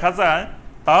 কিন্তু দেখা যায়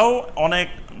তাও অনেক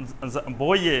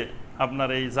বইয়ে আপনার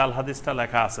এই জাল হাদিসটা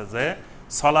লেখা আছে যে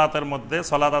সলাতের মধ্যে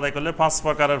সলাত আদায় করলে ৫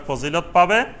 প্রকারের ফজিলত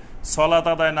পাবে, সলাত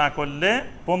আদায় না করলে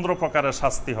 ১৫ প্রকারের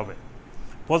শাস্তি হবে।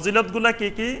 ফজিলতগুলা কি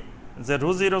কি? যে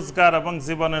রুজি রোজগার এবং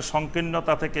জীবনের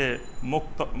সংকীর্ণতা থেকে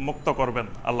মুক্ত করবেন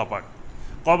আল্লাহ পাক,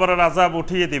 কবরের আযাব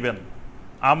উঠিয়ে দিবেন,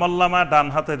 আমলনামা ডান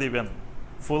হাতে দিবেন,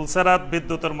 ফুলসেরাত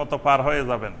বিদ্যুতের মতো পার হয়ে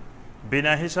যাবেন,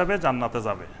 বিনা হিসাবে জান্নাতে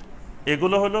যাবে।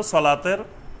 এগুলো হলো সলাতের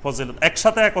ফজিলত,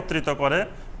 একসাথে একত্রিত করে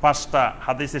 5টা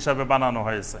হাদিস হিসাবে বানানো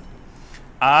হয়েছে।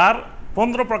 আর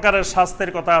 15 প্রকারের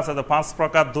শাস্তির কথা আছে, যে 5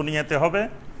 প্রকার দুনিয়াতে হবে,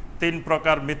 3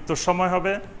 প্রকার মৃত্যুর সময়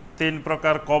হবে, 3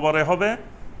 প্রকার কবরে হবে,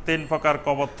 3 প্রকার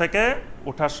কবর থেকে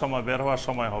উঠার সময়, বের হওয়ার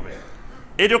সময় হবে।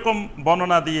 এইরকম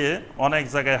বর্ণনা দিয়ে অনেক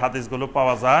জায়গায় হাদিসগুলো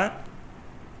পাওয়া যায়।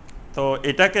 তো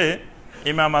এটাকে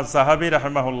ইমাম আয-যাহাবী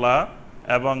রাহিমাহুল্লাহ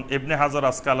এবং ইবনে হাজার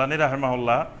আসকালানী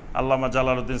রাহিমাহুল্লাহ, আল্লামা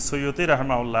জালালউদ্দিন সুয়ুতী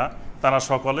রাহিমাহুল্লাহ, তারা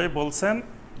সকলেই বলছেন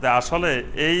যে আসলে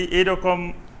এইরকম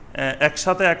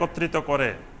একসাথে একত্রিত করে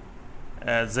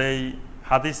যেই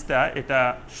হাদিসটা, এটা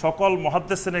সকল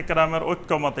মুহাদ্দিসিনে কেরামের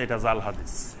ঐক্যমতে এটা জাল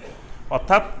হাদিস।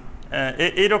 অর্থাৎ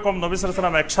এইরকম নবী সাল্লাল্লাহু আলাইহি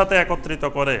ওয়াসাল্লাম একসাথে একত্রিত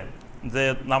করে যে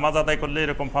নামাজ আদায় করলে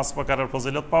এরকম 5 প্রকারের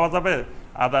ফজিলত পাওয়া যাবে,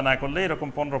 আদায় না করলে এরকম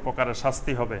 15 প্রকারের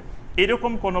শাস্তি হবে,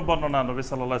 এরকম কোনো বর্ণনা নবী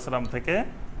সাল্লাল্লাহু আলাইহি ওয়াসাল্লাম থেকে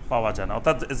পাওয়া যায় না।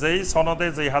 অর্থাৎ যেই সনদে,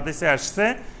 যেই হাদিসে আসছে,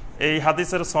 এই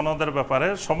হাদিসের সনদের ব্যাপারে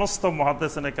সমস্ত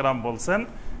মুহাদ্দিসিনে কেরাম বলছেন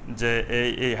যে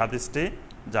এই হাদিসটি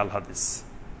জাল হাদিস।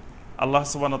 আল্লাহ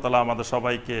সুবহানাহু ওয়া তাআলা আমাদের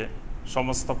সবাইকে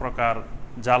সমস্ত প্রকার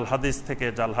জাল হাদিস থেকে,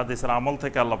 জাল হাদিসের আমল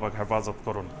থেকে আল্লাহ পাক হেফাজত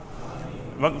করুন।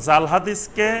 এবং জাল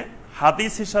হাদিসকে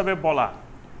হাদিস হিসাবে বলা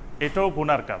এটাও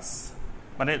গুনার কাজ।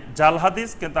 মানে জাল হাদিস,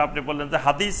 কিন্তু আপনি বললেন যে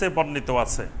হাদিসে বর্ণিত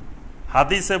আছে,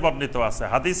 হাদিসে বর্ণিত আছে,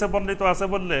 হাদিসে বর্ণিত আছে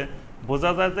বললে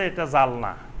বোঝা যায় যে এটা জাল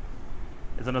না।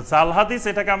 এই জন্য জাল হাদিস,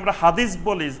 এটাকে আমরা হাদিস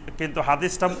বলি, কিন্তু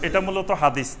হাদিসটা এটা মূলত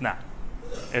হাদিস না,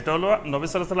 এটা হলো নবী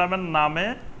সাল্লাল্লাহু আলাইহি ওয়াসাল্লামের নামে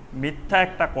মিথ্যা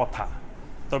একটা কথা।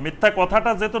 তো মিথ্যা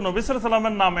কথাটা যেহেতু নবী সাল্লাল্লাহু আলাইহি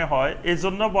ওয়াসাল্লামের নামে হয়, এই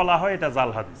জন্য বলা হয় এটা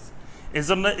জাল হাদিস। এই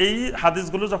জন্য এই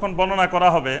হাদিসগুলো যখন বর্ণনা করা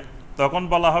হবে তখন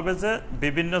বলা হবে যে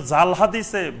বিভিন্ন জাল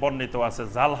হাদিসে বর্ণিত আছে,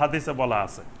 জাল হাদিসে বলা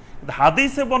আছে।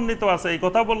 হাদিসে বর্ণিত আছে এই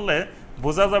কথা বললে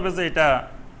বোঝা যাবে যে এটা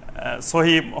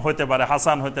সহিহ হইতে পারে,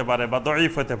 হাসান হইতে পারে, বা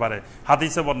দঈফ হইতে পারে,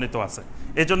 হাদিসে বর্ণিত আছে।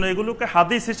 এই জন্য এগুলোকে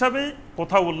হাদিস হিসাবেই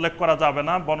কোথাও উল্লেখ করা যাবে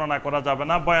না, বর্ণনা করা যাবে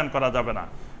না, বয়ান করা যাবে না।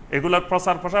 এগুলোর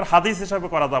প্রচার হাদিস হিসাবে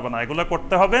করা যাবে না, এগুলো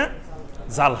করতে হবে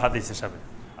জাল হাদিস হিসাবে।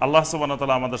 আল্লাহ সুবহানাহু ওয়া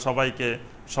তাআলা আমাদের সবাইকে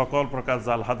সকল প্রকার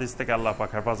জাল হাদিস থেকে আল্লাহ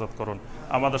পাক হেফাজত করুন।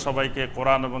 আমাদের সবাইকে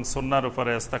কোরআন এবং সুন্নাহর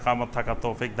উপরে ইস্তেকামত থাকা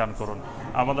তৌফিক দান করুন।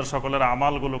 আমাদের সকলের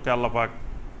আমালগুলোকে আল্লাহ পাক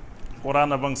কোরআন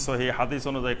এবং সহি হাদিস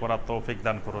অনুযায়ী করার তৌফিক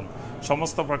দান করুন।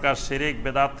 সমস্ত প্রকার শিরিক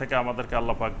বেদাত থেকে আমাদেরকে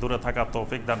আল্লাহ পাক দূরে থাকার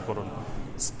তৌফিক দান করুন।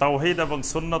 তাওহীদ এবং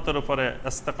সুন্নতের উপরে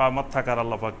ইস্তেকামত থাকার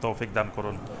আল্লাহ পাক তৌফিক দান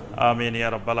করুন। আমিন ইয়া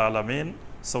রাব্বাল আলামিন।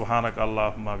 সুবহানাক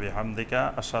আল্লাহুম্মা বিহামদিকা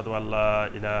আশহাদু আল্লা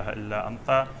ইলাহা ইল্লা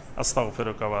আনতা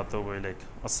আস্তাগফিরুকা ওয়া আতুবু ইলাইক।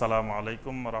 আসসালামু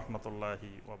আলাইকুম ওয়া রাহমাতুল্লাহি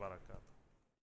ওয়া বারাকাতুহু।